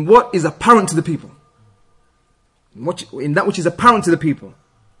in what is apparent to the people. In that which is apparent to the people.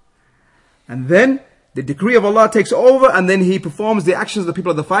 And then the decree of Allah takes over, and then He performs the actions of the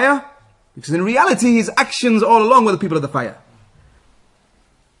people of the fire. Because in reality, His actions all along were the people of the fire.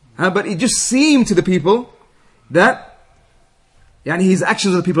 But it just seemed to the people that His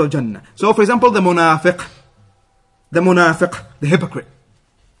actions are the people of Jannah. So for example, the munafiq, the hypocrite.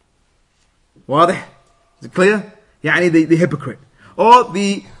 واضح? Is it clear? The hypocrite. Or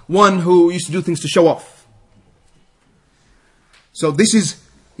the one who used to do things to show off. So this is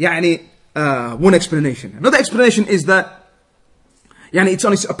one explanation. Another explanation is that it's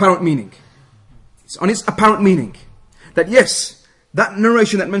on its apparent meaning. It's on its apparent meaning. That yes, that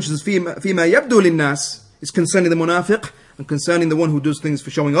narration that mentions فِيمَا يَبْدُو لِلنَّاسِ is concerning the munafiq and concerning the one who does things for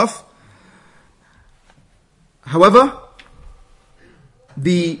showing off. However,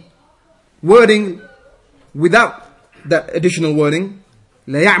 the wording without that additional wording,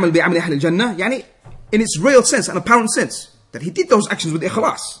 لا يعمل بعمل أهل الجنة, in its real sense, an apparent sense, that he did those actions with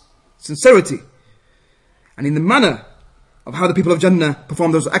ikhlas, sincerity, and in the manner of how the people of Jannah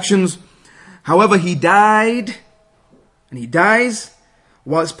perform those actions. However, he died, and he dies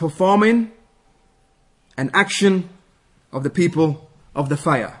whilst performing an action of the people of the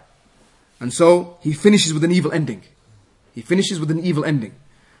fire. And so, he finishes with an evil ending.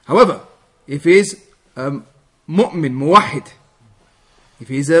 However, if he is a mu'min, muwahid, if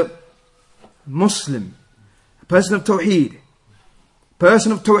he is a Muslim, a person of tawheed,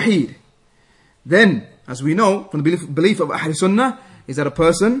 then, as we know from the belief of Ahl Sunnah, is that a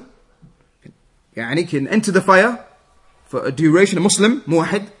person can enter the fire for a duration. A Muslim,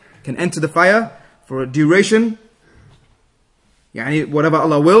 muwahid, can enter the fire for a duration, whatever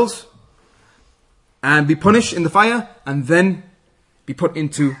Allah wills, and be punished in the fire, and then be put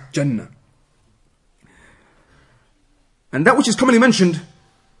into Jannah. And that which is commonly mentioned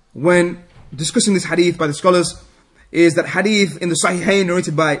when discussing this hadith by the scholars is that hadith in the Sahihain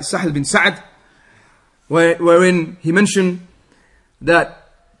narrated by Sahal bin Sa'ad, wherein he mentioned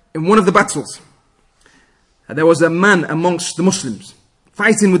that in one of the battles there was a man amongst the Muslims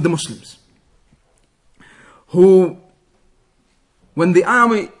fighting with the Muslims, who, when the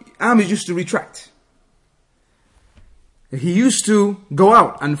armies used to retract, he used to go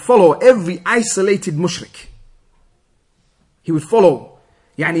out and follow every isolated mushrik. He would follow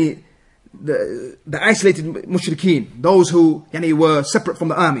the isolated mushrikeen, those who were separate from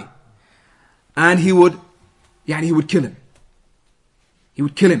the army, and he would kill him.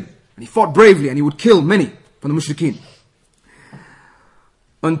 And he fought bravely, and he would kill many from the mushrikeen,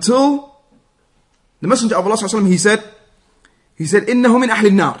 until the Messenger of Allah ﷺ, he said, "Innahu min ahli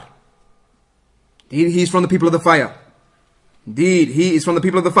an-nar." He is from the people of the fire. Indeed, he is from the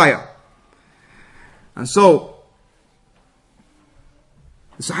people of the fire. And so,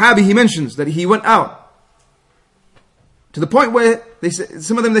 the Sahabi, he mentions that he went out to the point where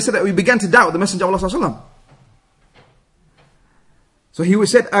some of them said that we began to doubt the Messenger of Allah ﷺ. So he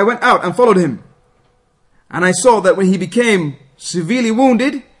said, I went out and followed him, and I saw that when he became severely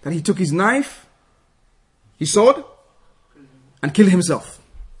wounded, that he took his knife, his sword, and killed himself.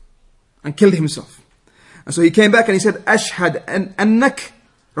 And so he came back and he said, Ashhad annak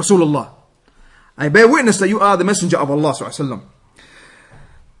Rasulullah. I bear witness that you are the Messenger of Allah ﷺ.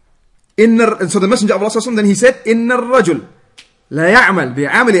 And so the Messenger of Allah ﷺ, then he said, Inna ar-rajul la ya'mal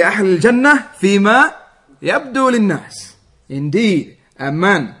bi'amali ahli al-jannah fima yabdu lin-nas. Indeed, a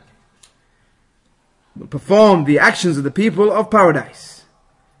man will perform the actions of the people of paradise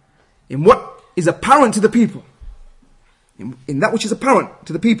in what is apparent to the people. In that which is apparent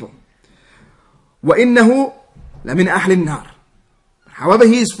to the people. وَإِنَّهُ لَمِنْ أَهْلِ النَّارِ. However,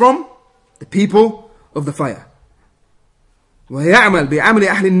 he is from the people of the fire. وَيَعْمَلْ بِعَمْلِ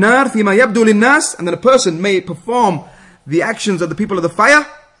أَهْلِ النَّارِ فِيمَا يَبْدُو لِلنَّاسِ. And then a person may perform the actions of the people of the fire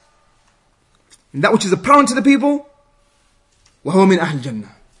in that which is apparent to the people. وَهُوَ مِنْ أَهْلِ الْجَنَّةِ.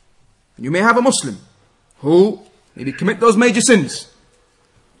 And you may have a Muslim who maybe commit those major sins.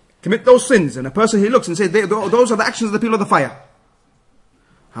 Commit those sins, and a person, he looks and says, those are the actions of the people of the fire.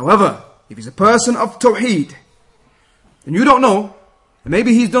 However, if he's a person of tawheed, and you don't know,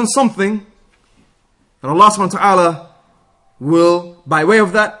 maybe he's done something that Allah subhanahu wa ta'ala will, by way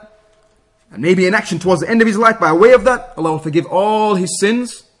of that, and maybe an action towards the end of his life, by way of that, Allah will forgive all his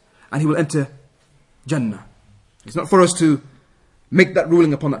sins, and he will enter Jannah. It's not for us to make that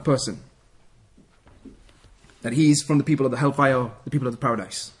ruling upon that person, that he is from the people of the hellfire, or the people of the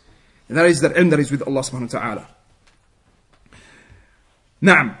paradise. And that is that ilm that is with Allah subhanahu wa ta'ala.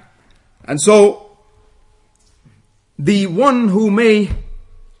 Naam. And so, the one who may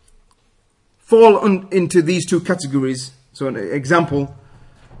fall into these two categories. So an example,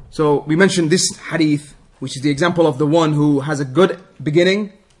 so we mentioned this hadith, which is the example of the one who has a good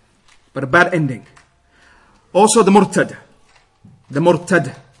beginning but a bad ending. Also the murtad,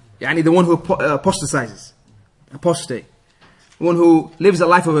 yani the one who apostatizes, apostate, the one who lives a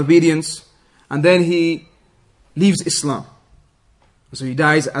life of obedience and then he leaves Islam. So he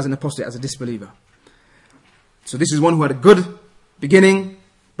dies as an apostate, as a disbeliever. So this is one who had a good beginning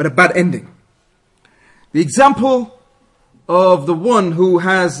but a bad ending. The example of the one who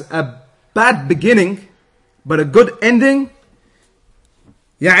has a bad beginning but a good ending,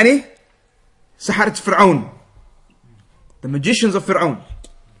 يعني سحرة فرعون, the magicians of Fir'aun.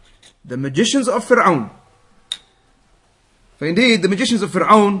 The magicians of Fir'aun. For indeed, the magicians of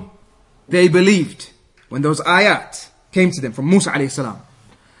Fir'aun, they believed when those ayat came to them from Musa alayhi salam.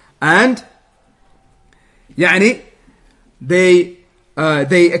 And يعني they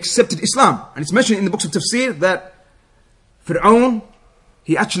accepted Islam. And it's mentioned in the books of tafsir that Fir'aun,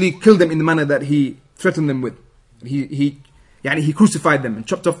 he actually killed them in the manner that he threatened them with. He crucified them and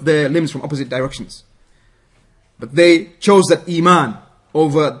chopped off their limbs from opposite directions. But they chose that iman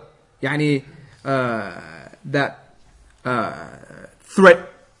over that threat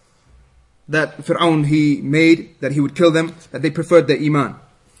that Fir'aun he made, that he would kill them, that they preferred their iman.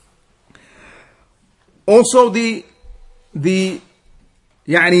 Also the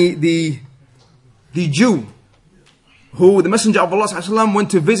Jew who the Messenger of Allah ﷺ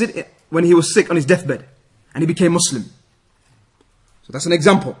went to visit when he was sick on his deathbed, and he became Muslim. So that's an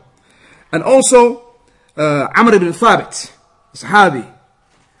example. And also Amr ibn Thabit, the Sahabi,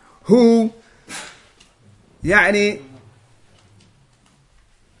 who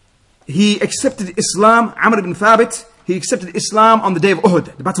he accepted Islam. Amr ibn Thabit, he accepted Islam on the day of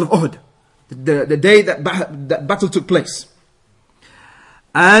Uhud, the battle of Uhud, the day that battle took place.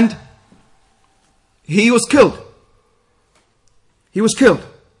 And he was killed. He was killed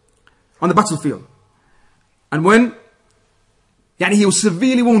on the battlefield. And when he was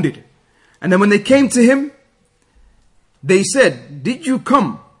severely wounded. And then when they came to him, they said, did you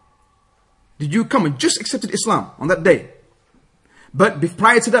come and just accepted Islam on that day? But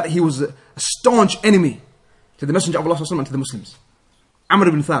prior to that, he was a staunch enemy to the Messenger of Allah and to the Muslims. Amr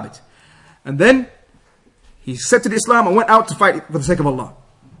ibn Thabit. And then he accepted Islam and went out to fight for the sake of Allah.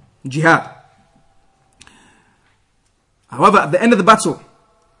 Jihad. However, at the end of the battle,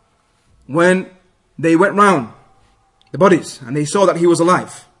 when they went round the bodies and they saw that he was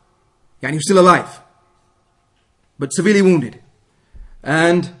alive, he was still alive, but severely wounded,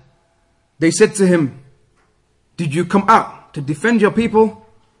 and they said to him, did you come out to defend your people,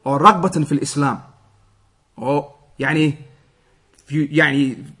 or ragbatan fil Islam, or because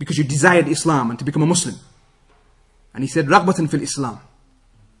you desired Islam and to become a Muslim? And he said, ragbatan fil Islam.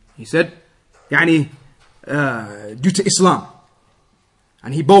 He said, due to Islam.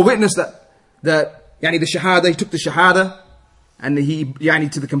 And he bore witness that the shahada, he took the shahada, and he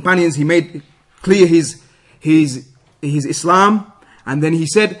to the companions he made clear his Islam, and then he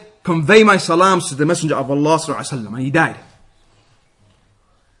said, convey my salams to the Messenger of Allah sallallahu alaihi wasallam, and he died.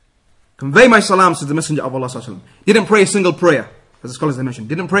 Convey my salams to the Messenger of Allah sallallahu alaihi wasallam. Didn't pray a single prayer, as the scholars they mentioned.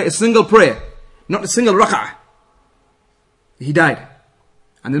 Didn't pray a single prayer, not a single rak'ah. He died.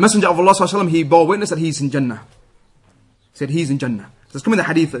 And the Messenger of Allah sallallahu alaihi wasallam, he bore witness that he's in Jannah. He said he's in Jannah. So it's come in the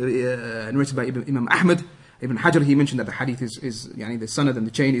hadith narrated by Imam Ahmad. Ibn Hajar, he mentioned that the hadith is the sanad and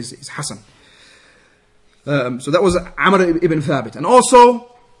the chain is Hasan. So that was Amr ibn Thabit. And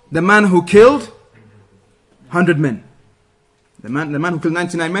also the man who killed 100 men. The man who killed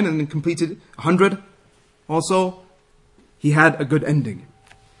 99 men and then completed 100. Also, he had a good ending.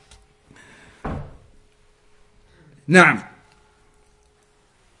 Na'am.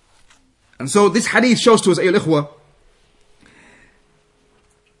 And so this hadith shows to us, ayyuhal ikhwa,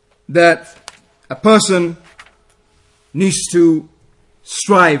 that a person needs to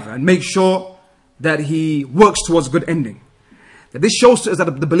strive and make sure that he works towards a good ending. That this shows to us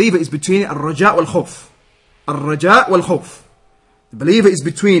that the believer is between al-raja' wal-khawf. Al-raja' wal-khawf. The believer is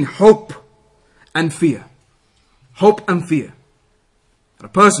between hope and fear. Hope and fear. And a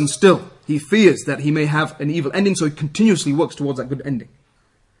person still, he fears that he may have an evil ending, so he continuously works towards that good ending.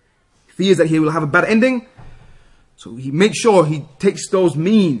 He fears that he will have a bad ending, so he makes sure he takes those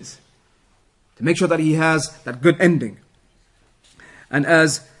means to make sure that he has that good ending. And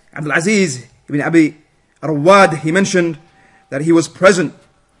as Abdul Aziz ibn Abi Rawad, he mentioned that he was present.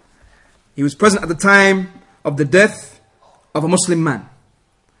 He was present at the time of the death of a Muslim man.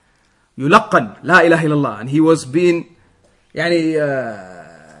 Yulaqqan, la ilaha illallah. And he was being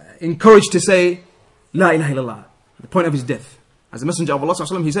encouraged to say, la ilaha illallah. the point of his death. As the Messenger of Allah sallallahu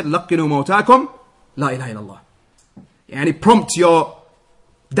alaihi wasallam, he said, لَقِّنُوا مَوْتَاكُمْ لَا إِلَهَ إِلَّا اللَّهِ. And he prompts your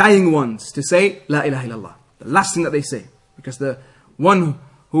dying ones to say, La ilaha illallah. The last thing that they say. Because the one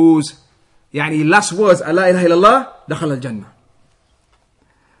whose last words are La ilaha illallah, dakhala al-jannah.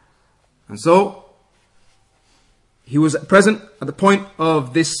 And so, he was present at the point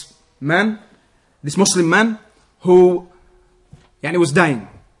of this man, this Muslim man, who was dying.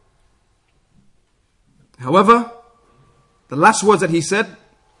 However, the last words that he said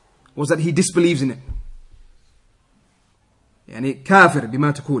was that he disbelieves in it. كافر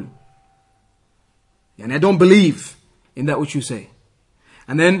بما تقول. I don't believe in that which you say.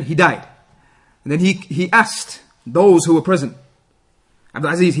 And then he died. And then he asked those who were present.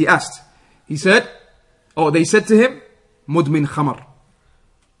 Abdul Aziz, he asked. He said, they said to him, مدمن خمر.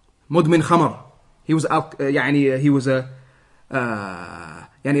 مدمن خمر. He was a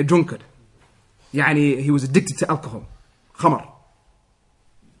drunkard. He was addicted to alcohol. خمر.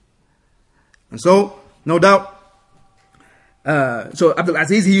 And so, no doubt, so Abdul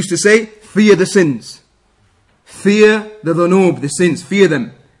Aziz, he used to say, fear the sins. Fear the dhunub, the sins. Fear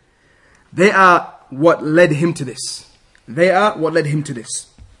them. They are what led him to this. They are what led him to this.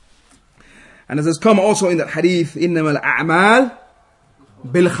 And as has come also in that hadith, إِنَّمَا الْأَعْمَالِ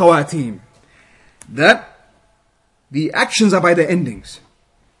بِالْخَوَاتِيمِ, that the actions are by their endings.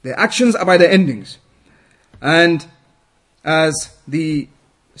 The actions are by their endings. And as the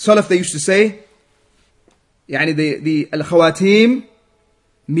Salaf, they used to say, the الخواتيم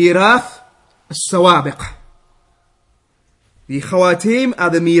ميراث السوابق. The khawatim are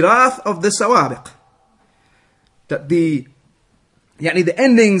the mirath of the sawabiq. That the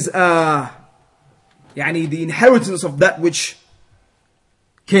endings are the inheritance of that which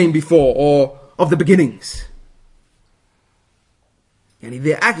came before, or of the beginnings.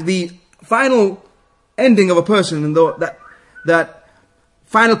 The final ending of a person, and that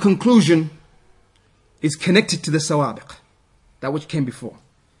final conclusion is connected to the sawabiq, that which came before.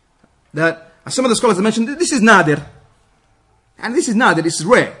 That, as some of the scholars have mentioned, this is nadir. And this is nadir, this is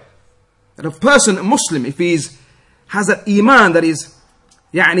rare. That a person, a Muslim, if he has that iman that is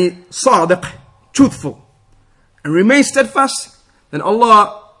sadiq, truthful, and remains steadfast, then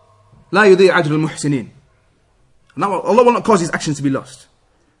Allah la yudhi' ajr al-muhsinin. Allah will not cause his actions to be lost.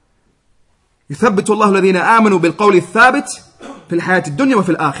 يثبت الله الذين آمنوا بالقول الثابت في الحياة الدنيا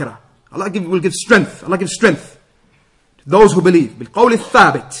وفي الآخرة. Allah will give strength. Allah gives strength to those who believe. بالقول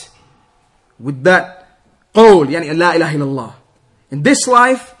الثابت. With that قول, لا إله إلا الله. In this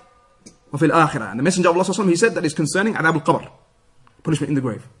life, وفي الآخرة. And the Messenger of Allah, he said that is concerning عذاب القبر, punishment in the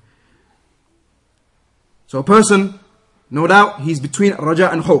grave. So a person, no doubt, he's between raja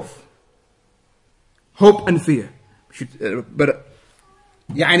and khawf. Hope and fear. But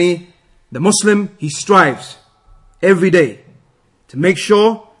the Muslim, he strives every day to make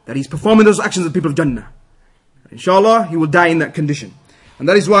sure that he's performing those actions of the people of Jannah. Inshallah, he will die in that condition. And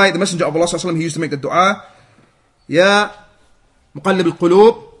that is why the Messenger of Allah he used to make the dua, Ya muqallib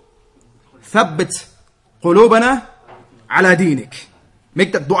al-qulub, thabbit qulubana ala dinik.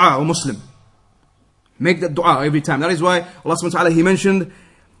 Make that dua, O Muslim. Make that dua every time. That is why Allah subhanahu wa ta'ala, he mentioned,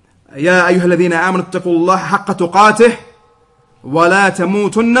 Ya ayyuha alladhina amanu ittaqullaha haqqa tuqatih, wa la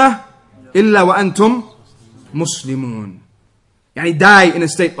tamutunna illa wa antum muslimun. Die in a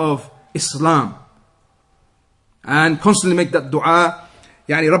state of Islam. And constantly make that dua.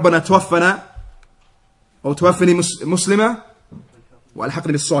 ربنا توفنا أو توفني مسلمة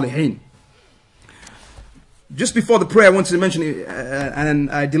وألحقني بالصالحين. Just before the prayer, I wanted to mention,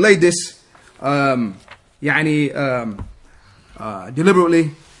 and I delayed this,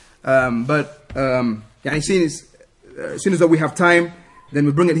 deliberately, but as soon as that we have time, then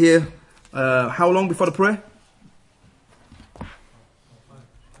we bring it here. How long before the prayer?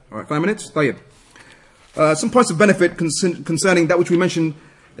 All right, 5 minutes. طيب. Some points of benefit concerning that which we mentioned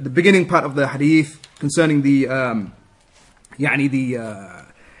at the beginning part of the hadith, concerning the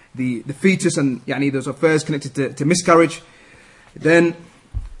fetus and those affairs connected to miscarriage. Then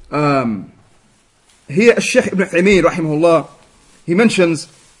here Shaykh Ibn Uthaymeen rahimahullah, he mentions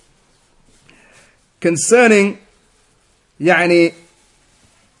concerning if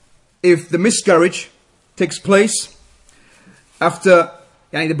the miscarriage takes place after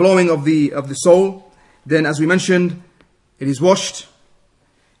the blowing of the soul, then as we mentioned, it is washed,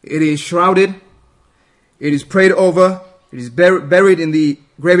 it is shrouded, it is prayed over, it is buried in the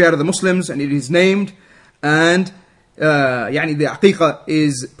graveyard of the Muslims, and it is named, and the aqiqah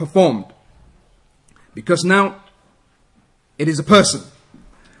is performed. Because now it is a person.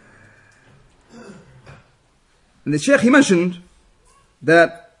 And the Shaykh, he mentioned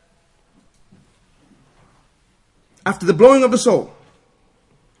that after the blowing of the soul,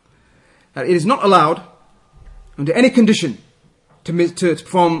 that it is not allowed under any condition to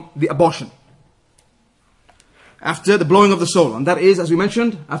perform the abortion. After the blowing of the soul. And that is, as we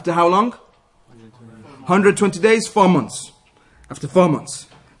mentioned, after how long? 120 days, 4 months. After 4 months.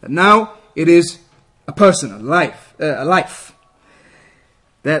 And now it is a person, a life.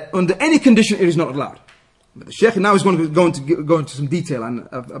 That under any condition it is not allowed. But the Shaykh now is going to go into some detail. And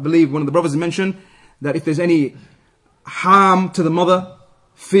I believe one of the brothers mentioned that if there's any harm to the mother,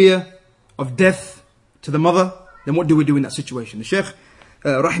 fear of death to the mother, then what do we do in that situation? The Shaykh,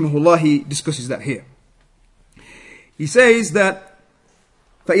 rahimahullah, he discusses that here. He says that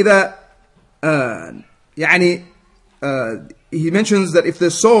فإذا he mentions that if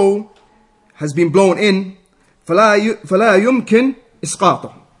the soul has been blown in, فلا يمكن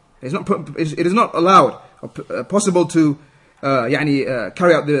إسقاطه. It is not allowed or possible to carry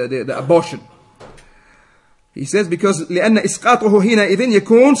out the abortion. He says because لأن إسقاطه حينئذ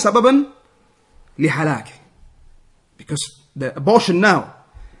يكون سببا لهلاكه. Because the abortion now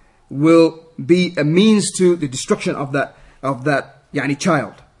will be a means to the destruction of that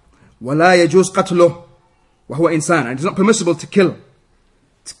child. ولا يجوز قتله وهو إنسان. And it is not permissible to kill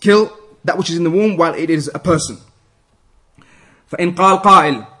that which is in the womb while it is a person. فإن قال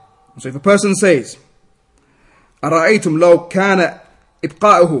قائل. So if a person says أرأيتم لو كان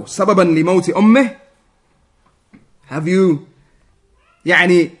إبقاؤه سببا لموت أمه. Have you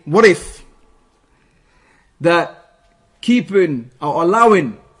what if that keeping or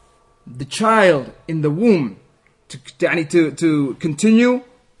allowing the child in the womb to continue,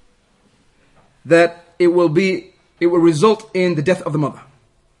 that it will result in the death of the mother.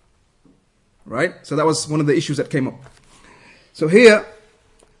 Right? So that was one of the issues that came up. So here,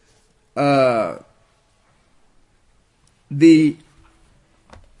 the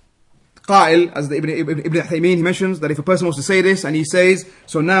Qa'il, as the Ibn Uthaymeen, he mentions that if a person wants to say this and he says,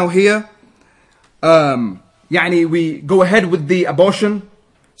 so now here, we go ahead with the abortion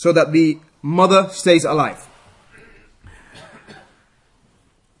so that the mother stays alive.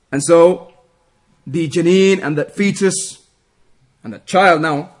 And so the janeen and that fetus and that child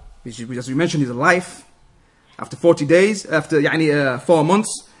now, which as we mentioned is alive, after 40 days, after 4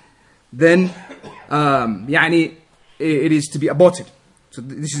 months, then it is to be aborted. So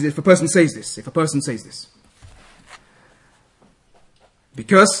this is if a person says this.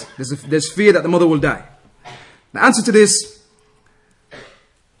 Because there's fear that the mother will die. The answer to this,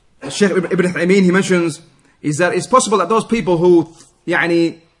 Shaykh Ibn Uthaymeen, he mentions, is that it's possible that those people who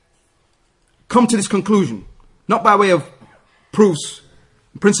come to this conclusion, not by way of proofs,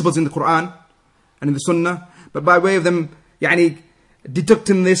 principles in the Quran and in the Sunnah, but by way of them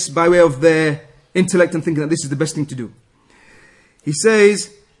deducting this by way of their intellect and thinking that this is the best thing to do. He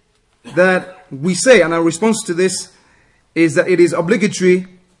says that we say, and our response to this is that it is obligatory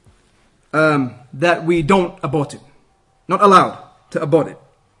that we don't abort it. Not allowed to abort it.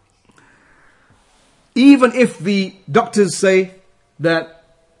 Even if the doctors say that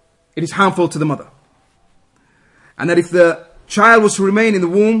it is harmful to the mother. And that if the child was to remain in the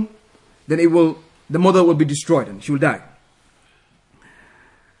womb, then the mother will be destroyed and she will die.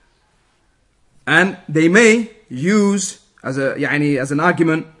 And they may use as an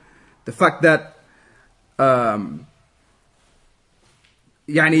argument the fact that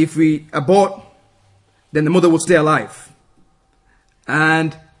if we abort, then the mother will stay alive.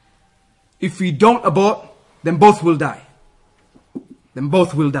 And if we don't abort, then both will die.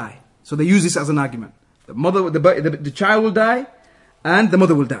 So they use this as an argument. The child will die, and the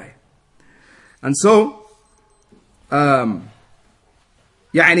mother will die. And so,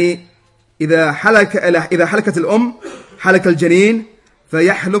 إذا حلكت الأم حلك الجنين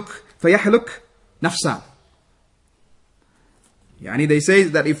فيحلك نفسان. They say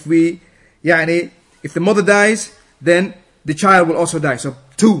that if the mother dies, then the child will also die. So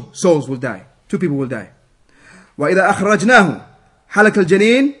 2 souls will die. 2 people will die. وإذا أخرجناه حلك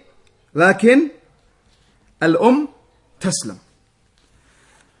الجنين لكن الأم تسلم.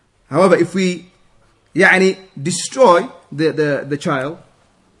 However, if we destroy the child,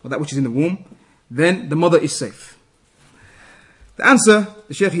 or that which is in the womb, then the mother is safe. The answer,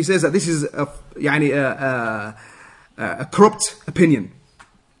 the Shaykh, he says that this is a corrupt opinion.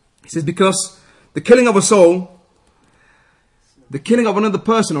 He says because the killing of a soul, the killing of another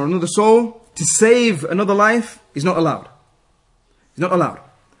person or another soul to save another life is not allowed. It's not allowed.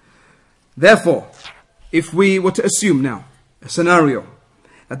 Therefore, if we were to assume now a scenario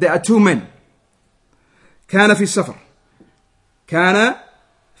that there are 2 men, كان في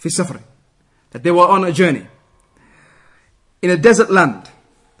السفر, that they were on a journey in a desert land.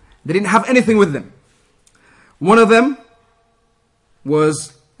 They didn't have anything with them. One of them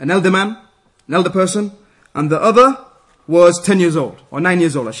was an elder man, an elder person, and the other was 10 years old, or 9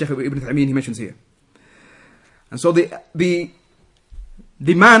 years old, as Shaykh Ibn Uthaymeen he mentions here. And so the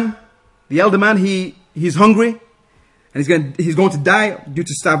man, the elder man, he's hungry, and he's going to die due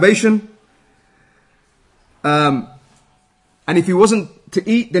to starvation. And if he wasn't to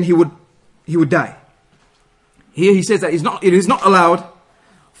eat, then he would die. Here he says that it is not allowed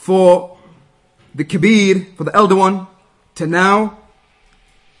for the kabir, for the elder one, to now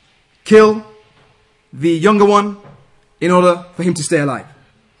kill the younger one in order for him to stay alive.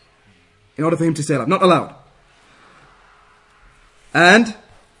 In order for him to stay alive. Not allowed. And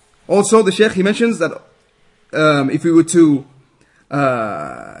also the Shaykh, he mentions that if we were to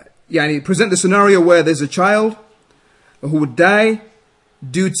present the scenario where there's a child who would die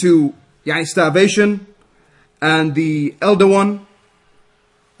due to starvation, and the elder one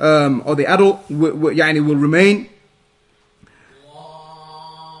or the adult will remain.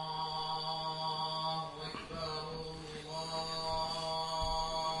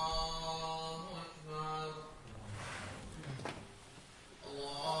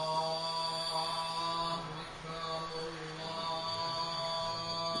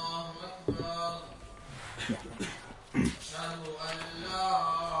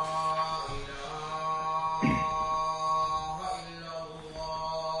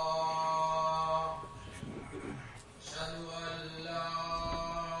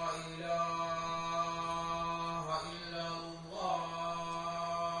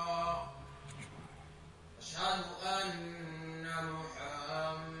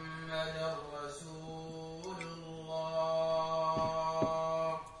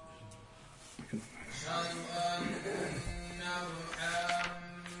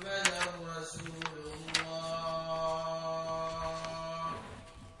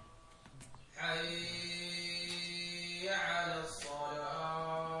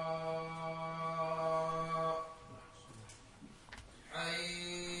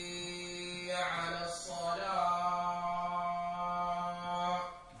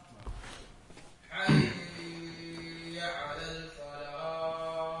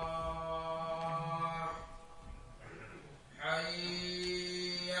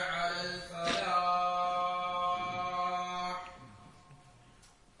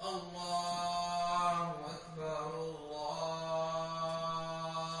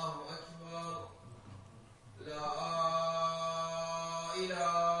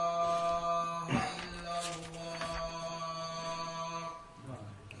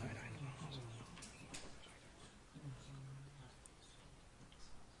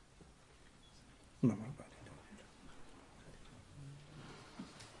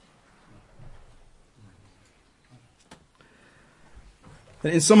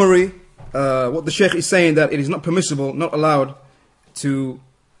 And in summary, what the Shaykh is saying, that it is not permissible, not allowed to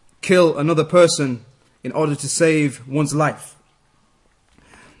kill another person in order to save one's life.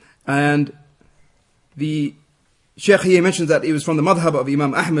 And the Shaykh here mentions that it was from the madhab of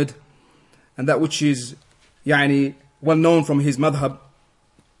Imam Ahmad, and that which is well known from his madhab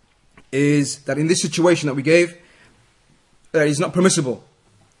is that in this situation that we gave, it is not permissible.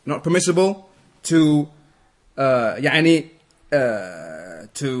 Not permissible to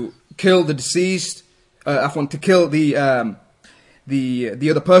to kill the deceased, to kill the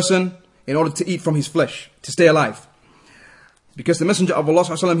other person in order to eat from his flesh, to stay alive. Because the Messenger of Allah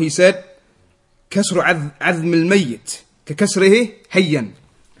ﷺ, he said, كسر عظم الميت ككسره حيا,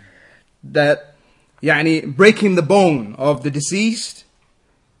 that breaking the bone of the deceased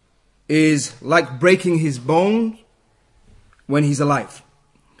is like breaking his bone when he's alive.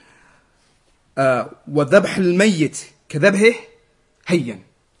 وذبح الميت كذبحه حيا.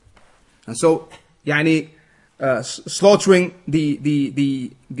 And so slaughtering the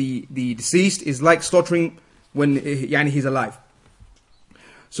deceased is like slaughtering when he's alive.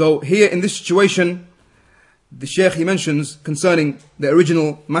 So here in this situation, the Shaykh, he mentions concerning the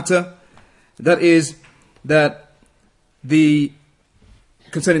original matter, that is that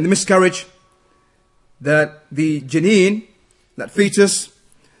concerning the miscarriage, that the janeen, that fetus,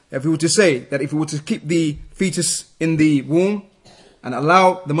 if we were to say that if we were to keep the fetus in the womb and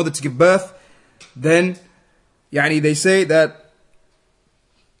allow the mother to give birth, then they say that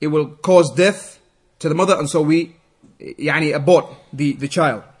it will cause death to the mother, and so we abort the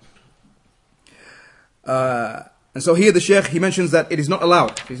child. And so here the Shaykh, he mentions that it is not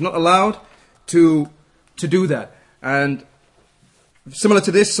allowed. It is not allowed to do that. And similar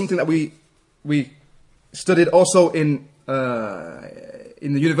to this, something that we studied also in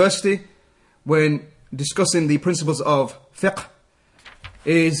the university when discussing the principles of fiqh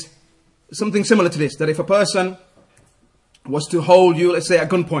is something similar to this, that if a person was to hold you, let's say at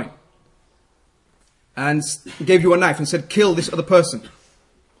gunpoint, and gave you a knife and said, kill this other person,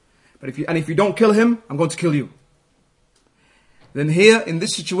 but if you don't kill him, I'm going to kill you. Then here, in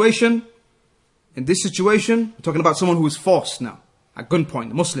this situation, we're talking about someone who is forced now, at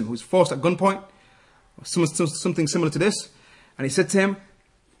gunpoint, a Muslim who is forced at gunpoint, or something similar to this, and he said to him,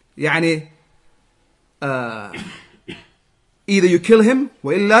 يعني, either you kill him,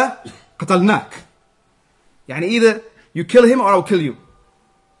 وإلا قتلناك. يعني either you kill him or I'll kill you.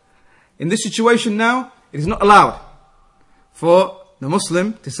 In this situation now, it is not allowed for the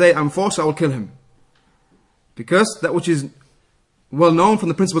Muslim to say, I'm forced, I will kill him. Because that which is well known from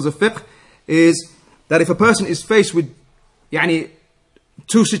the principles of fiqh is that if a person is faced with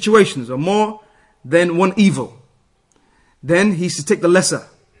two situations or more than one evil, then he's to take the lesser.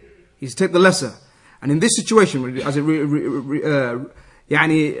 He's to take the lesser. And in this situation, as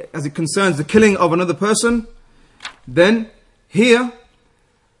it concerns the killing of another person, then here,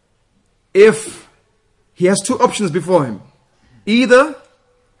 if he has two options before him, either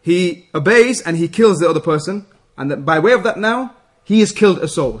he obeys and he kills the other person, and that by way of that now, he has killed a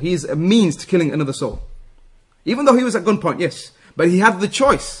soul. He is a means to killing another soul. Even though he was at gunpoint, yes. But he had the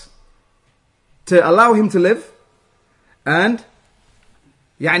choice to allow him to live, and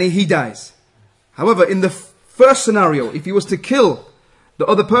he dies. However, in the first scenario, if he was to kill the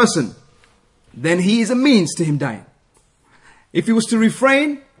other person, then he is a means to him dying. If he was to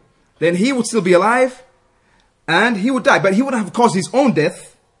refrain, then he would still be alive and he would die. But he wouldn't have caused his own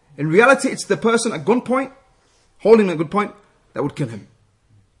death. In reality, it's the person at gunpoint, holding him at gunpoint, that would kill him.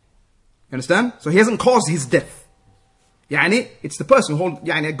 You understand? So he hasn't caused his death. It's the person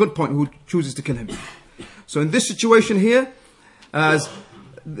at gunpoint who chooses to kill him. So in this situation here, as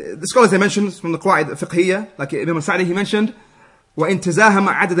the scholars they mentioned from the Qawaid al-Fiqhiyya, like Imam al-Sa'di, he mentioned, وَإِن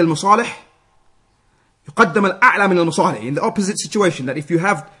تَزَاهَمَ عَدَدَ الْمَصَالِحِ يُقَدَّمَ الْأَعْلَى مِنَ الْمَصَالِحِ. In the opposite situation, that if you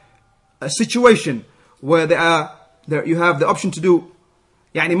have a situation where you have the option to do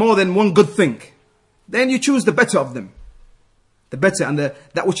more than one good thing, then you choose the better of them. The better and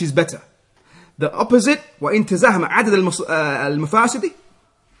that which is better. The opposite, وَإِن تَزَاهَمَ عَدَدَ الْمَفَاسِدِ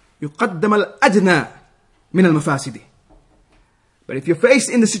يُقَدَّمَ الْأَدْنَى مِنَ الْمَفَاسِدِ. But if you're faced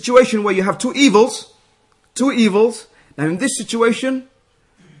in the situation where you have two evils, now in this situation,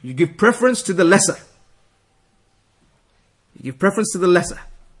 you give preference to the lesser. You give preference to the lesser.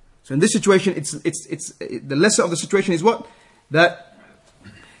 So in this situation, it's the lesser of the situation is what? That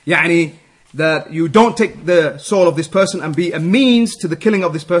you don't take the soul of this person and be a means to the killing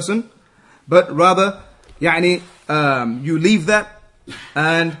of this person, but rather, you leave that,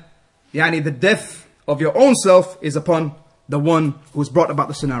 and the death of your own self is upon the one who's brought about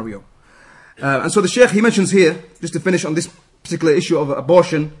the scenario. And so the Shaykh, he mentions here, just to finish on this particular issue of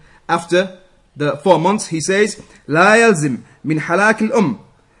abortion, after the 4 months, he says, لا يلزم من حلاك الأم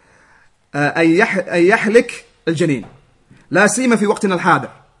أن يحلك الجنين لا سيما في وقتنا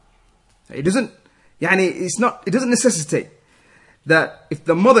الحاضر. It doesn't necessitate that if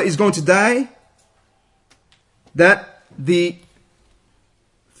the mother is going to die, that the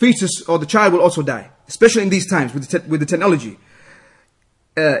fetus or the child will also die, especially in these times with the technology.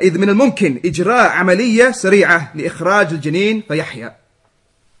 إذ من الممكن إجراء عملية سريعة لإخراج الجنين فيحيا.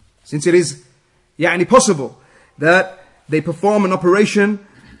 Since it is possible that they perform an operation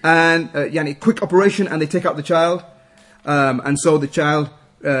and quick operation and they take out the child, and so the child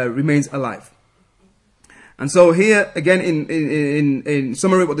remains alive. And so here again in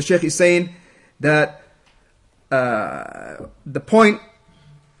summary, what the Shaykh is saying, that the point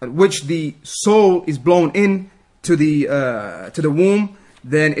at which the soul is blown in to the womb,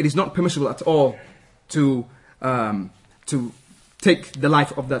 then it is not permissible at all to take the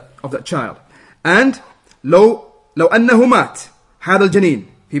life of that child. And لو أنه مات هذا الجنين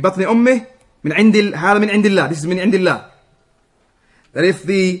في بطن أمه هذا من عند الله. This is من عند الله. That if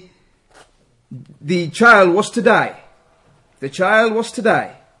the child was to die,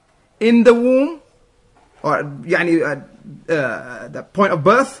 in the womb, or the point of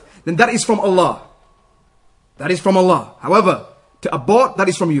birth, then that is from Allah. That is from Allah. However, to abort, that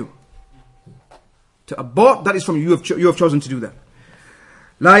is from you. To abort, that is from you. You have chosen to do that.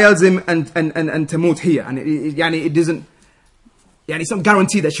 لا يلزم أن تموت هي. And it doesn't. It's not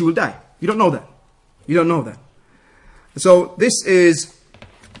guaranteed that she will die. You don't know that. So this is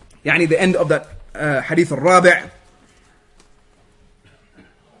the end of that hadith al-rabi'.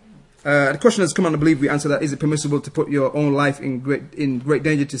 The question has come on, I believe we answered that. Is it permissible to put your own life in great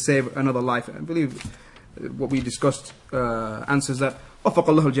danger to save another life? I believe what we discussed answers that. وفق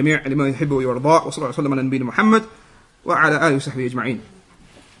الله الجميع لما يحب ويرضى وصلى الله عليه وسلم على نبينا محمد وعلى آله وصحبه أجمعين.